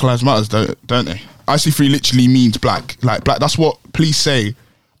 but Black Lives Matter don't they? IC3 literally means black. Like black, that's what police say.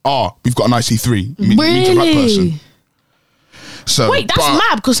 We've got an IC3. Means a black person. So wait, that's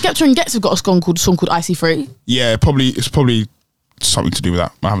mad because Skepta and Gets have got a song called IC3. Yeah, it's probably something to do with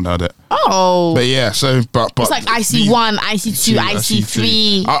that. I haven't heard it. Oh. But yeah, so but it's like IC1, IC2,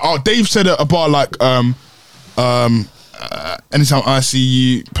 IC3. Dave said it about like anytime I see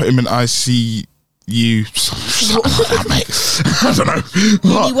you, put him in ICU. Mate. I don't know.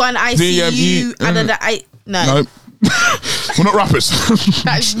 Anyone ICU under the no. We're not rappers.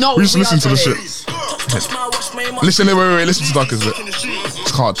 That's not. We just listen to the shit. Listen, wait, listen to Darker's bit.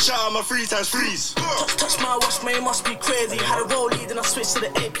 It's hard. Shout out my 3 times 3s. Touch my watch, man, must be crazy. Had a roll lead, then I switched to the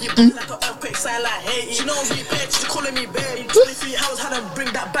AP. Like an earthquake, sound like Haiti. She knows me, bitch, she's calling me baby. 23 hours, had to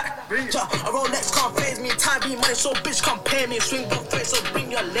bring that back. A Rolex can't phase me. Time be money, so bitch can't pay me. Swing both ways, so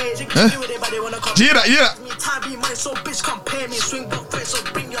bring your legs. You can do it, but they wanna come. Yeah. Time be money, so bitch can't pay me. Swing both ways. So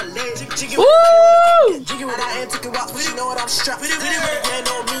bring your legs. Woo! Jiggy with that and took it out, but you know what I'm strapped. Really, yeah,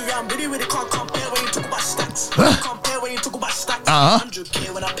 know me, I'm really, really can't compare when you talk about stacks. Compare when you talk about stacks.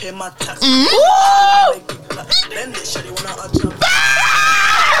 100K when I pay my tax. Bend it, shawty, when I jump.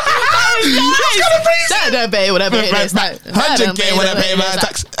 Don't pay whatever it is. 100K when I pay my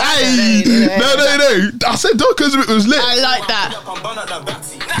tax. Hey, no. I said don't because it was lit. I like that.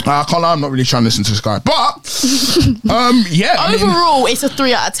 I can't lie, I'm not really trying to listen to this guy, but yeah. Overall, it's a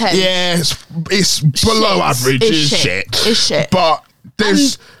 3 out of 10. Yeah, it's below average. It's shit. It's shit. But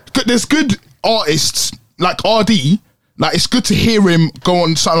there's good artists like RD. Like, it's good to hear him go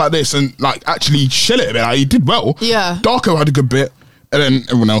on something like this and like actually shell it a bit. Like, he did well. Yeah. Darko had a good bit, and then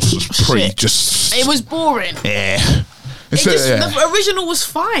everyone else was pretty just. It was boring. Yeah. The original was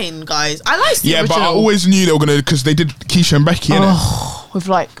fine, guys. I liked the original. But I always knew they were gonna because they did Keisha and Becky, innit? With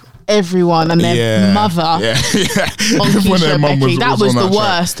like everyone and their mother. Yeah. On Keisha and Becky. That was the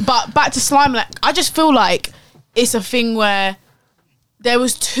worst. But back to Slime, like, I just feel like it's a thing where there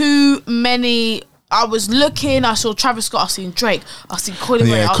was too many. I was looking, I saw Travis Scott, I seen Drake, I seen Coi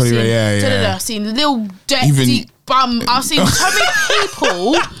Leray, I seen Lil Dirty Bum, I seen so many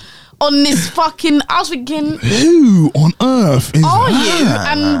people on this fucking. I was thinking, who on earth are you,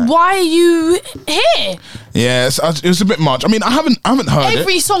 and why are you here? Yeah, it was a bit much. I mean, I haven't heard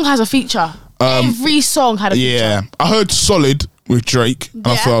Every song has a feature. Every song had a feature. Yeah, I heard Solid with Drake, and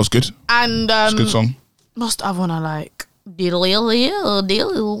I thought that was good. And it's a good song. What's the other one I like?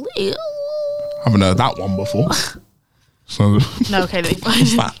 I haven't heard that one before. So no, okay, let me find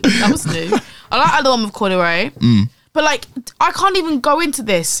that was new. I like the one with Coi Leray. But like, I can't even go into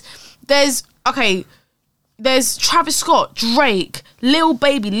this. There's Travis Scott, Drake, Lil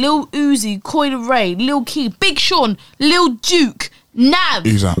Baby, Lil Uzi, Coi Leray, Lil Keed, Big Sean, Lil Duke, Nav.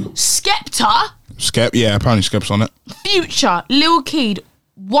 Who's that? Skepta. Yeah, apparently Skep's on it. Future, Lil Keed,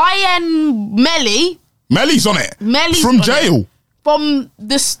 YN Melly. Melly's on it. Melly's from on jail. It. From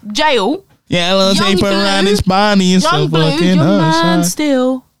this jail. Yellow tape around his body and so fucking man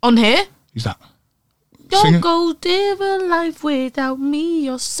still on here. Who's that? Don't go live life without me.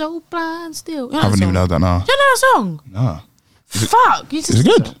 You're so blind still. You know I haven't even heard that now. You know that song? No. Fuck. Is it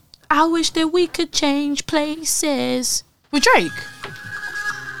good? I wish that we could change places. With Drake.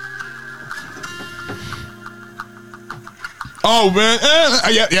 Oh man.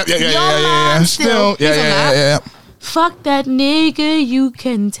 Yeah. Still. Yeah. Fuck that nigga, you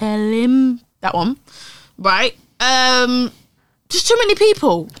can tell him. That one. Right. There's too many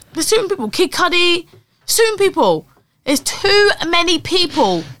people. Kid Cudi. Too many people. There's too many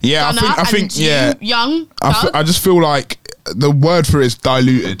people. Yeah, I think Young. I just feel like the word for it is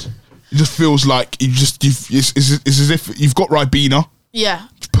diluted. It just feels like it's as if you've got Ribena. Yeah.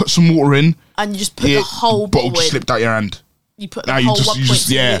 You put some water in. And you just put the whole bottle just slipped out your hand. You put the whole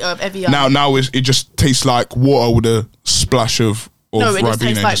 1.2 litre of Evian. Now it just tastes like water with a splash of no, it Ribena.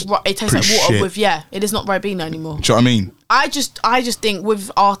 Tastes like water with it is not Ribena anymore. Do you know what I mean? I just think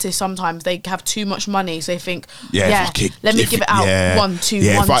with artists sometimes they have too much money, so they think let me give it out 1, 2.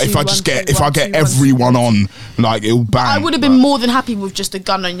 If I get everyone on, like, it'll bang. I would have been more than happy with just a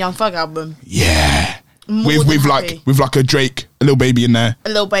Gunna and Young Thug album. Yeah. With like a Drake, a Lil Baby in there. A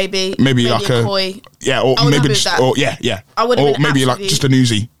Lil Baby. Maybe like a Coi. Yeah, or maybe just I would have been maybe like just an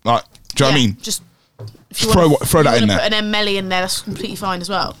Uzi. Like, do you know what I mean? Just throw that in there. Put an Melly in there, that's completely fine as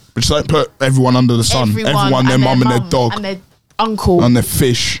well. But just like put everyone under the sun. Everyone, their mum and their dog. And their uncle. And their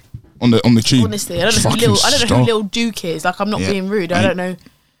fish on the tube. Honestly, I don't know who Lil Duke is. Like, I'm not being rude. I don't know.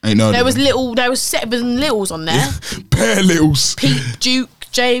 There was seven littles on there. Yeah. Bare littles. Pete, Duke,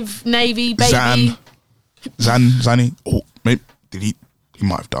 Jave, Navy, Baby. Zanny. Oh, maybe he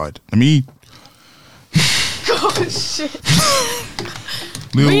might have died. Let me. Oh shit.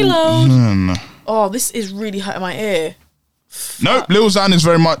 Reload. Oh, this is really hurting my ear. Nope, Lil Xan is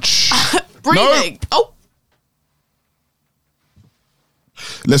very much breathing. No. Oh.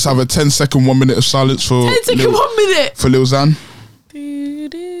 Let's have a 10-second 1 minute of silence for 10 second 1 minute for Lil Xan.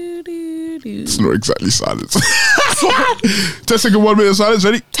 It's not exactly silence. 10 second 1 minute of silence.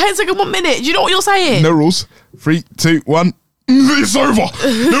 Ready? 10 second 1 minute. Do you know what you're saying? No rules. 3, 2, 1. It's over.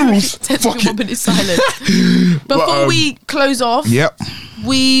 No rules. 10 second 1 minute silence. Before we close off. Yep.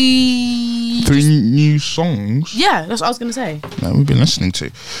 3 new songs. Yeah, that's what I was going to say. That we've been listening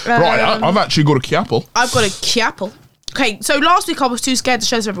to. Right, I've actually got a Chiapple. I've got a Chiapple. Okay, so last week I was too scared to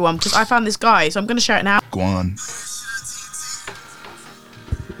share this with everyone because I found this guy, so I'm going to share it now. Go on.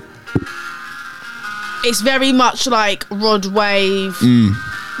 It's very much like Rod Wave,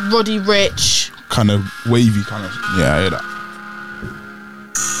 Roddy Ricch. Kind of wavy, kind of. Yeah, I hear that.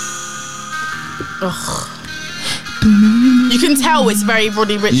 Ugh. You can tell it's very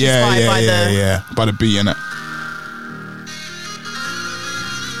Roddy Ricch inspired by the beat, innit?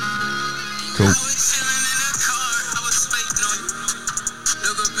 Cool.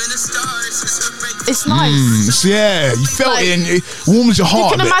 It's nice. Yeah, you felt it and it warms your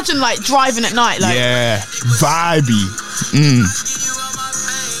heart. You can imagine like driving at night, like vibey.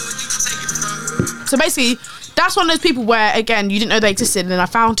 So basically, that's one of those people where, again, you didn't know they existed, and then I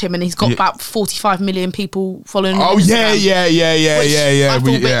found him, and he's got about 45 million people following him. Oh, yeah.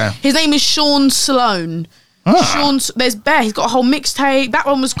 His name is Sean Sloan. There's Bear. He's got a whole mixtape. That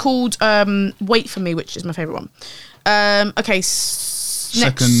one was called Wait For Me, which is my favourite one. Okay,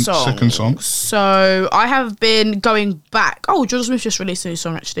 second song. So I have been going back. Oh, Jordan Smith just released a new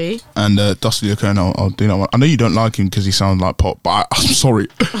song, actually. And Dusty O'Kane, I'll do that one. I know you don't like him because he sounds like pop, but I'm sorry.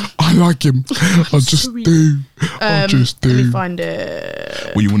 I like him. I just do. Let me find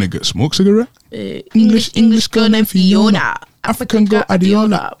it. Well, you want to get smoke cigarette? English girl named Fiona. African girl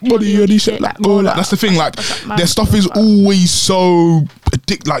Adiola. Body of shit like Gola. That's the thing, like, their stuff is always so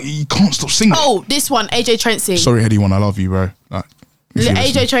addictive. Like, you can't stop singing. Oh, this one, AJ Tracy. Sorry, anyone, I love you, bro. Like,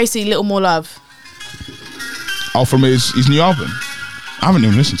 AJ Tracy, Little More Love. Oh, from his new album? I haven't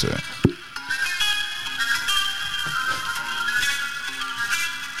even listened to it.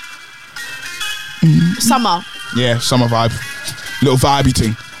 Summer. Yeah, summer vibe. Little vibey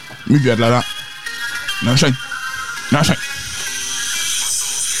thing. Move your head like that. No shame. No shame.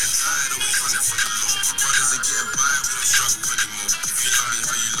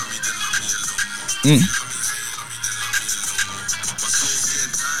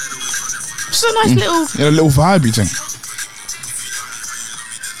 Just a nice little... Yeah, a little vibey thing.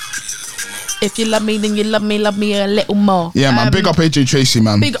 If you love me, then you love me a little more. Yeah, man. Big up AJ Tracy,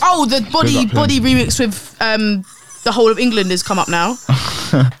 man. The body remix with the whole of England has come up now.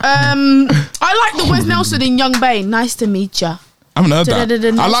 I like the Wes Nelson in Young Bane. Nice to meet ya. I haven't heard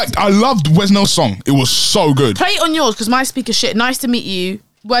that. I loved Wes Nelson's song. It was so good. Play it on yours because my speaker's shit. Nice to meet you.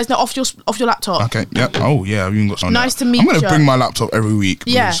 Where's now off your laptop? Okay. Yeah. Oh yeah. I've even got something. Nice to meet. I'm gonna bring my laptop every week.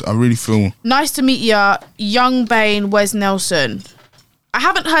 Yeah. I really feel. Nice to meet ya. Young Bane, Wes Nelson. I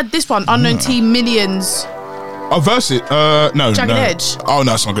haven't heard this one. Unknown T, Millions. Oh, verse it. No. Jagged Edge. Oh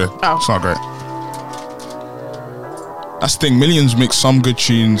no, it's not good. Oh. It's not great. That's the thing. Millions makes some good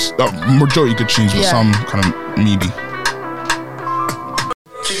tunes. Majority good tunes, but some kind of meaty.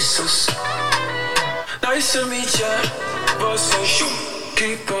 Jesus. Nice to meet ya. Boss and shoot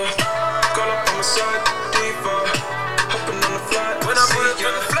keeper. Call up on my side, diva. Hopping on the flight when I put it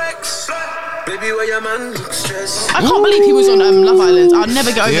on the flex. Baby, where your man looks stressed. I can't believe he was on Love Island. I'll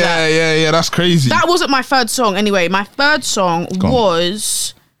never get over that. Yeah. That's crazy. That wasn't my third song. Anyway, my third song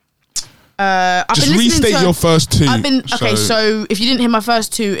was. Just restate your first two. So if you didn't hear my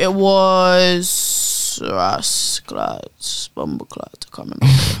first two, it was Rascals, Bumbleclad. I can't remember.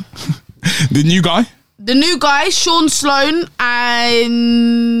 The new guy. The new guy, Sean Sloan,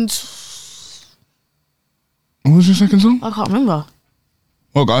 and what was your second song? I can't remember.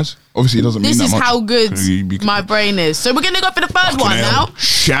 Well, guys, obviously it doesn't mean that much. This is how good my brain is. So we're going to go for the third one now.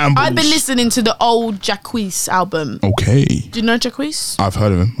 Shambles. I've been listening to the old Jacquees album. Okay. Do you know Jacquees? I've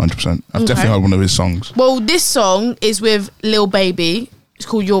heard of him, 100%. I've definitely heard one of his songs. Well, this song is with Lil Baby. It's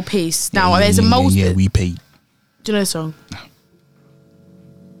called Your Peace. Now, there's a multi... Yeah, we pay. Do you know the song? No.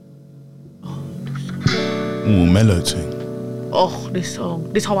 Ooh, mellow thing. Oh, this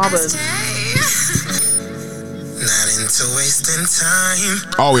song. This whole album.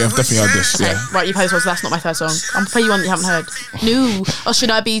 Oh, yeah, I've definitely heard this. Okay, yeah. right, you've heard this one, so that's not my third song. I'm playing you one that you haven't heard. No, or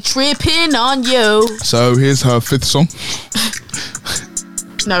should I be tripping on you? So here's her fifth song.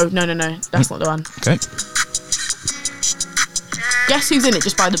 No. That's not the one. Okay. Guess who's in it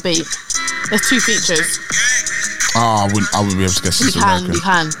just by the beat? There's two features. I wouldn't be able to guess this. You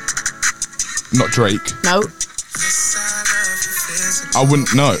can. Not Drake. No. I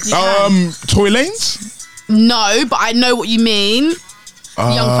wouldn't know. Tory Lanez? No, but I know what you mean.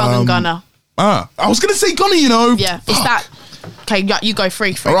 Young Thug and Gunna. I was going to say Gunna, you know. Yeah, it's that. Okay, you go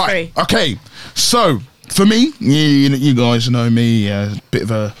free. All right. Okay, so for me, you guys know me, a bit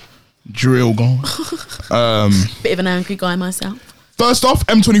of a drill guy. Bit of an angry guy myself. First off,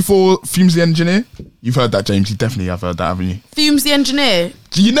 M24, Fumes the Engineer. You've heard that, James. You definitely have heard that, haven't you? Fumes the Engineer.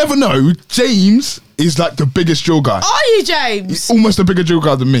 You never know. James is like the biggest drill guy. Are you, James? He's almost a bigger drill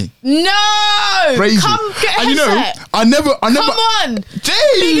guy than me. No! Crazy. Come get a headset. I never. Come on!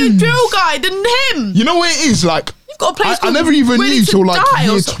 James! Bigger drill guy than him. You know what it is? Like, you've got a place I never even knew till like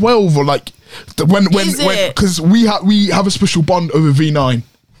year 12 or like when because we have a special bond over V9.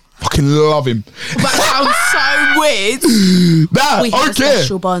 Fucking love him. That sounds so weird. We have a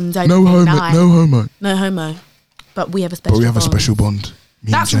special bond over No homo. No homo. But we have a special bond.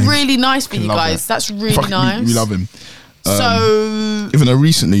 That's really nice for you guys. That's really nice. We love him. So even though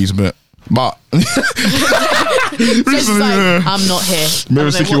recently he's a bit, but recently, I'm not here. Maybe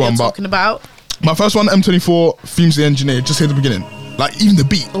a sticky one, but talking about. My first one, M24, Themes the Engineer. Just hear the beginning, like even the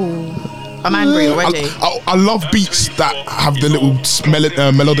beat. Ooh, I'm angry already. I love beats that have the little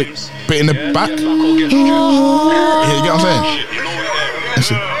melodic bit in the back. Yeah, you get what I'm saying?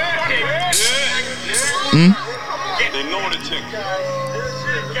 That's it.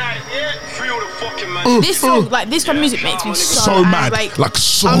 This song, like this kind of music makes me so mad, like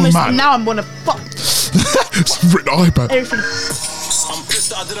so mad. Now I'm gonna fuck. It's written on iPad. Everything. I'm pissed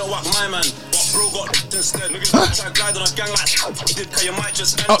that I didn't whack my man, but bro got instead. Niggas try glide on a gang like did, cause you might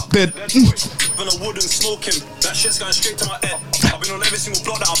just end up dead. When I wouldn't smoke him, that shit's going straight to my head. I've been on every single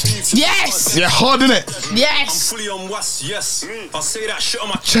block that I've been to. Yes! Yeah, hard, innit? Yes! I'm fully on was, yes. I'll say that shit on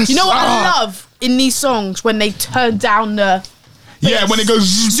my chest. You know what I love in these songs when they turn down the. Yeah, when it goes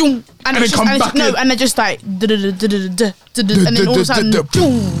zoom and then come back. No, and they're just like and then all of a sudden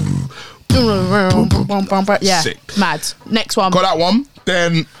yeah, sick. Mad. Next one. Got that one.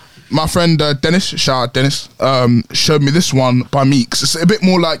 Then my friend Dennis, shout out Dennis, showed me this one by Meeks. It's a bit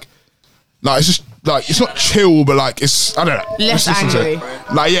more like it's just like it's not chill, but like it's I don't know. Less angry.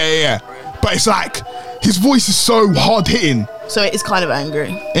 Like yeah. But it's like his voice is so hard hitting. So it is kind of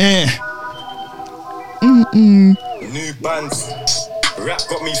angry. Yeah. New bands. Rap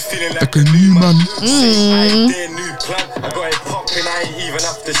got me feeling like a new man. New plan. I got it popping, I ain't even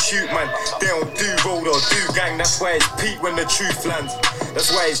have to shoot, man. They don't do road or do gang. That's why it's peak when the truth lands.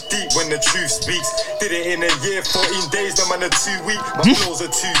 That's why it's deep when the truth speaks. Did it in a year, 14 days, no man, 2 weeks. My flows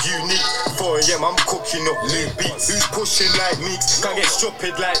are too unique. 4 AM, I'm cooking up new beats. Who's pushing like Meeks? Can't get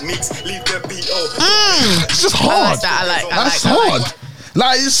stupid like Meeks. Leave the beat It's just hard. I like that. That's hard.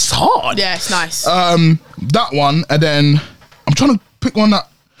 Like it's hard. Yeah, it's nice. That one, and then I'm trying to pick one that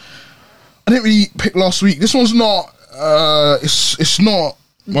I didn't really pick last week. This one's not. It's not.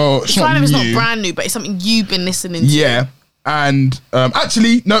 Well, it's not new. It's not brand new, but it's something you've been listening to. Yeah, and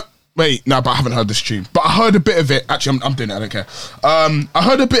actually, no. Wait, no, but I haven't heard this tune. But I heard a bit of it. Actually, I'm doing it. I don't care. I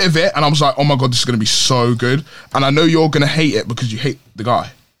heard a bit of it, and I was like, oh my god, this is gonna be so good. And I know you're gonna hate it because you hate the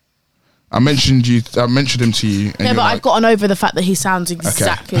guy. I mentioned him to you. And yeah, but I've gotten over the fact that he sounds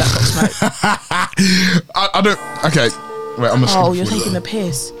exactly like Pop Smoke. I don't. Okay, wait. I'm gonna. Oh, you're taking the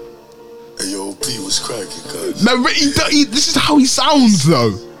piss. Hey, yo, P was cracking, cuz. No, but this is how he sounds,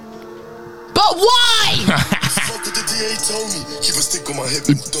 though. But why? Fuck the DA told me. Keep a stick on my hip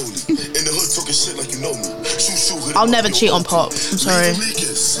and dolly. In the hood talking shit like you know me. I'll never cheat on Pop. I'm sorry.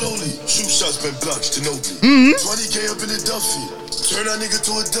 Slowly, shoot shots been blocked to Ginobili. 20K up in the Duffy. Turn that nigga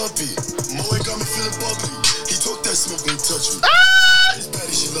to a duppy. Moe got me feeling bubbly. He talk that smoke when he touch me. His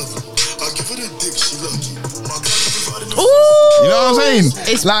baddie, she love me. I give her the dick, she lucky. My God, everybody knows. You know what I'm saying?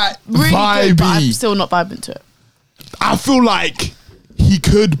 It's like really vibey. Good, but I'm still not vibing to it. I feel like he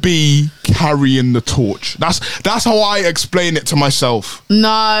could be carrying the torch. That's how I explain it to myself.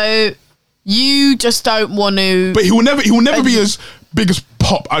 No, you just don't want to. But he will never be as big as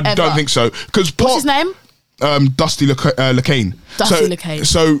Pop. I don't think so. Because Pop. What's his name? Dusty Lacane. Dusty Lacane.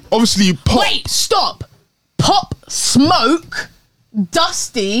 So obviously Pop. Wait, stop. Pop Smoke,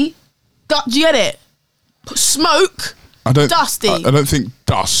 Dusty. Do you get it? Smoke. Dusty. I don't think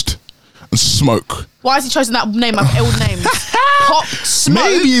Dust and Smoke. Why has he chosen that name? My old names. Pop Smoke.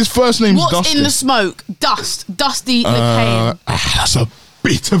 Maybe his first name's What's Dusty. in the smoke? Dusty Lacane. That's a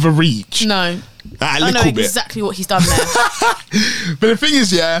bit of a reach. No. I know exactly what he's done there. But the thing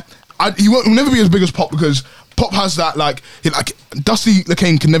is, yeah, he will never be as big as Pop because Pop has that like Dusty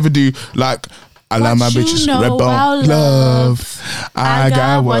Lacane can never do like. I love my bitches, red bone, love. I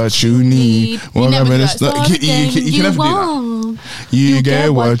got what you need. You can never do that. You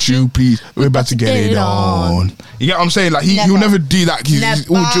get what you please. We're about to get it on. You get what I'm saying? Like he'll never do that. He's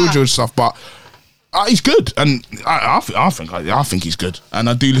all JoJo stuff, but he's good, and I think he's good, and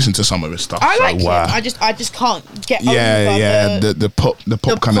I do listen to some of his stuff. I like him. I just can't get over the pop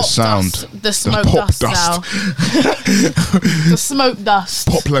kind of sound, the smoke dust now. The smoke dust.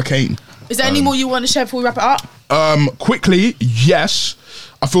 Pop Lacane. Is there any more you want to share before we wrap it up? Quickly, yes.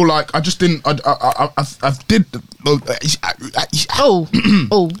 I feel like I just didn't. I did. Oh.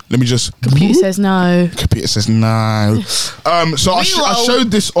 Let me just. Computer says no. So I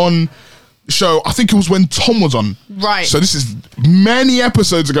showed this on show. I think it was when Tom was on. Right. So this is many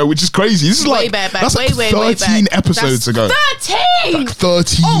episodes ago, which is crazy. This is way like back. That's like 13 episodes ago. 13. Like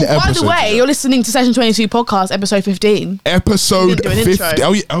 13 episodes. By the way, you're listening to Session 22 podcast, episode 15. Episode 50.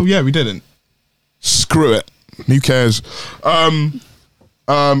 Oh yeah, we didn't. Screw it. Who cares?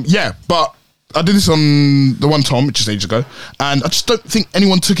 Yeah, but I did this on the one time, which is ages ago, and I just don't think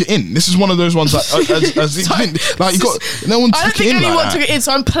anyone took it in. This is one of those ones that, like, no one took it in. I don't think anyone took it in,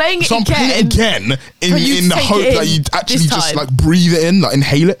 so I'm playing it again. So I'm playing it again in the hope that you actually just like breathe it in, like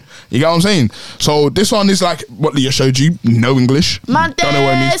inhale it. You get what I'm saying? So this one is like what Leah showed you. No English. My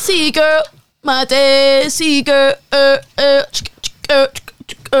desi girl, my desi girl.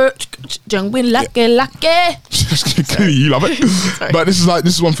 Lucky. You love it. But this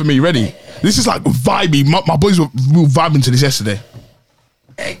is one for me. Ready? This is like vibey. My boys were vibing to this yesterday.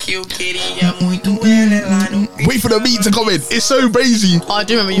 Wait for the beat to come in. It's so crazy. Oh, I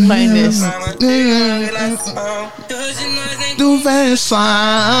do remember you playing this.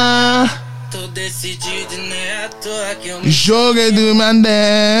 Jogue do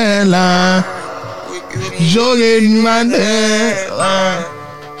Mandela. Jogue do Mandela.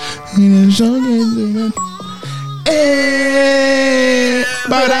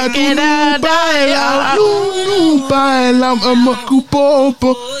 Para tu baila,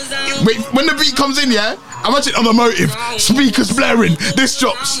 wait, when the beat comes in, yeah, imagine on the motive, speakers blaring, this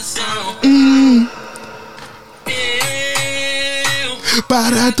drops.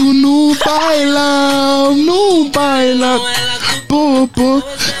 Para tu no baila, popo,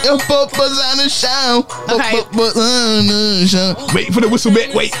 your popo's on the show. Okay. Wait for the whistle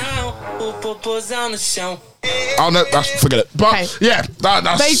bit. Wait. Oh no, forget it. But okay. Yeah,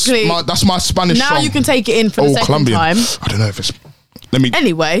 that's basically that's my Spanish now song. You can take it in for the second Colombian time. I don't know if it's.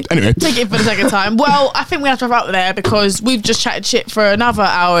 Anyway, take it in for the second time. Well, I think we have to wrap up there because we've just chatted shit for another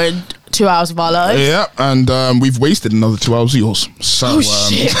hour and 2 hours of our lives. Yeah, and we've wasted another 2 hours of yours. So,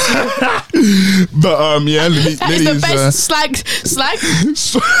 shit. But yeah, Lily's the best slag.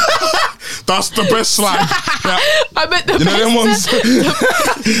 That's the best slag. Yeah. I meant the best. Them ones?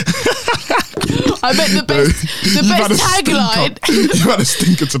 I meant the best tagline. You've had a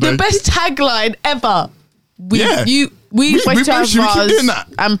stinker today. The best tagline ever. We've wasted 2 hours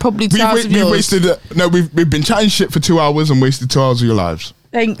and probably 2 hours of yours. We've been chatting shit for 2 hours and wasted 2 hours of your lives.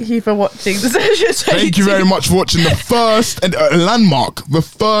 Thank you for watching the Session 22. Thank you very much for watching the first landmark, the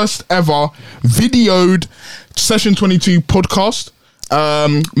first ever videoed Session 22 podcast.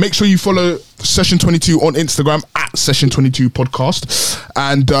 Make sure you follow Session 22 on Instagram at Session 22 podcast,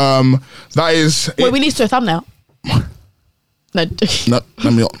 and that is. Wait, we need to do a thumbnail. No,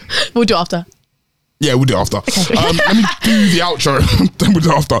 let me not. We'll do it after. Yeah, we'll do it after. Okay. Let me do the outro. Then we'll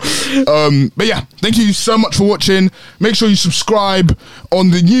do it after. But yeah, thank you so much for watching. Make sure you subscribe on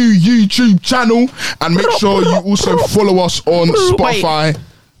the new YouTube channel, and make sure you also follow us on Spotify.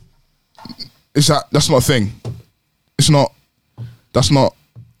 Wait. That's not a thing. That's not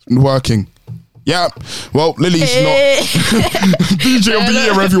working. Yeah. Well, Lily's not DJ of the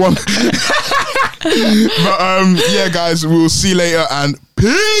year, everyone. But yeah, guys, we'll see you later and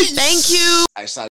peace. Thank you.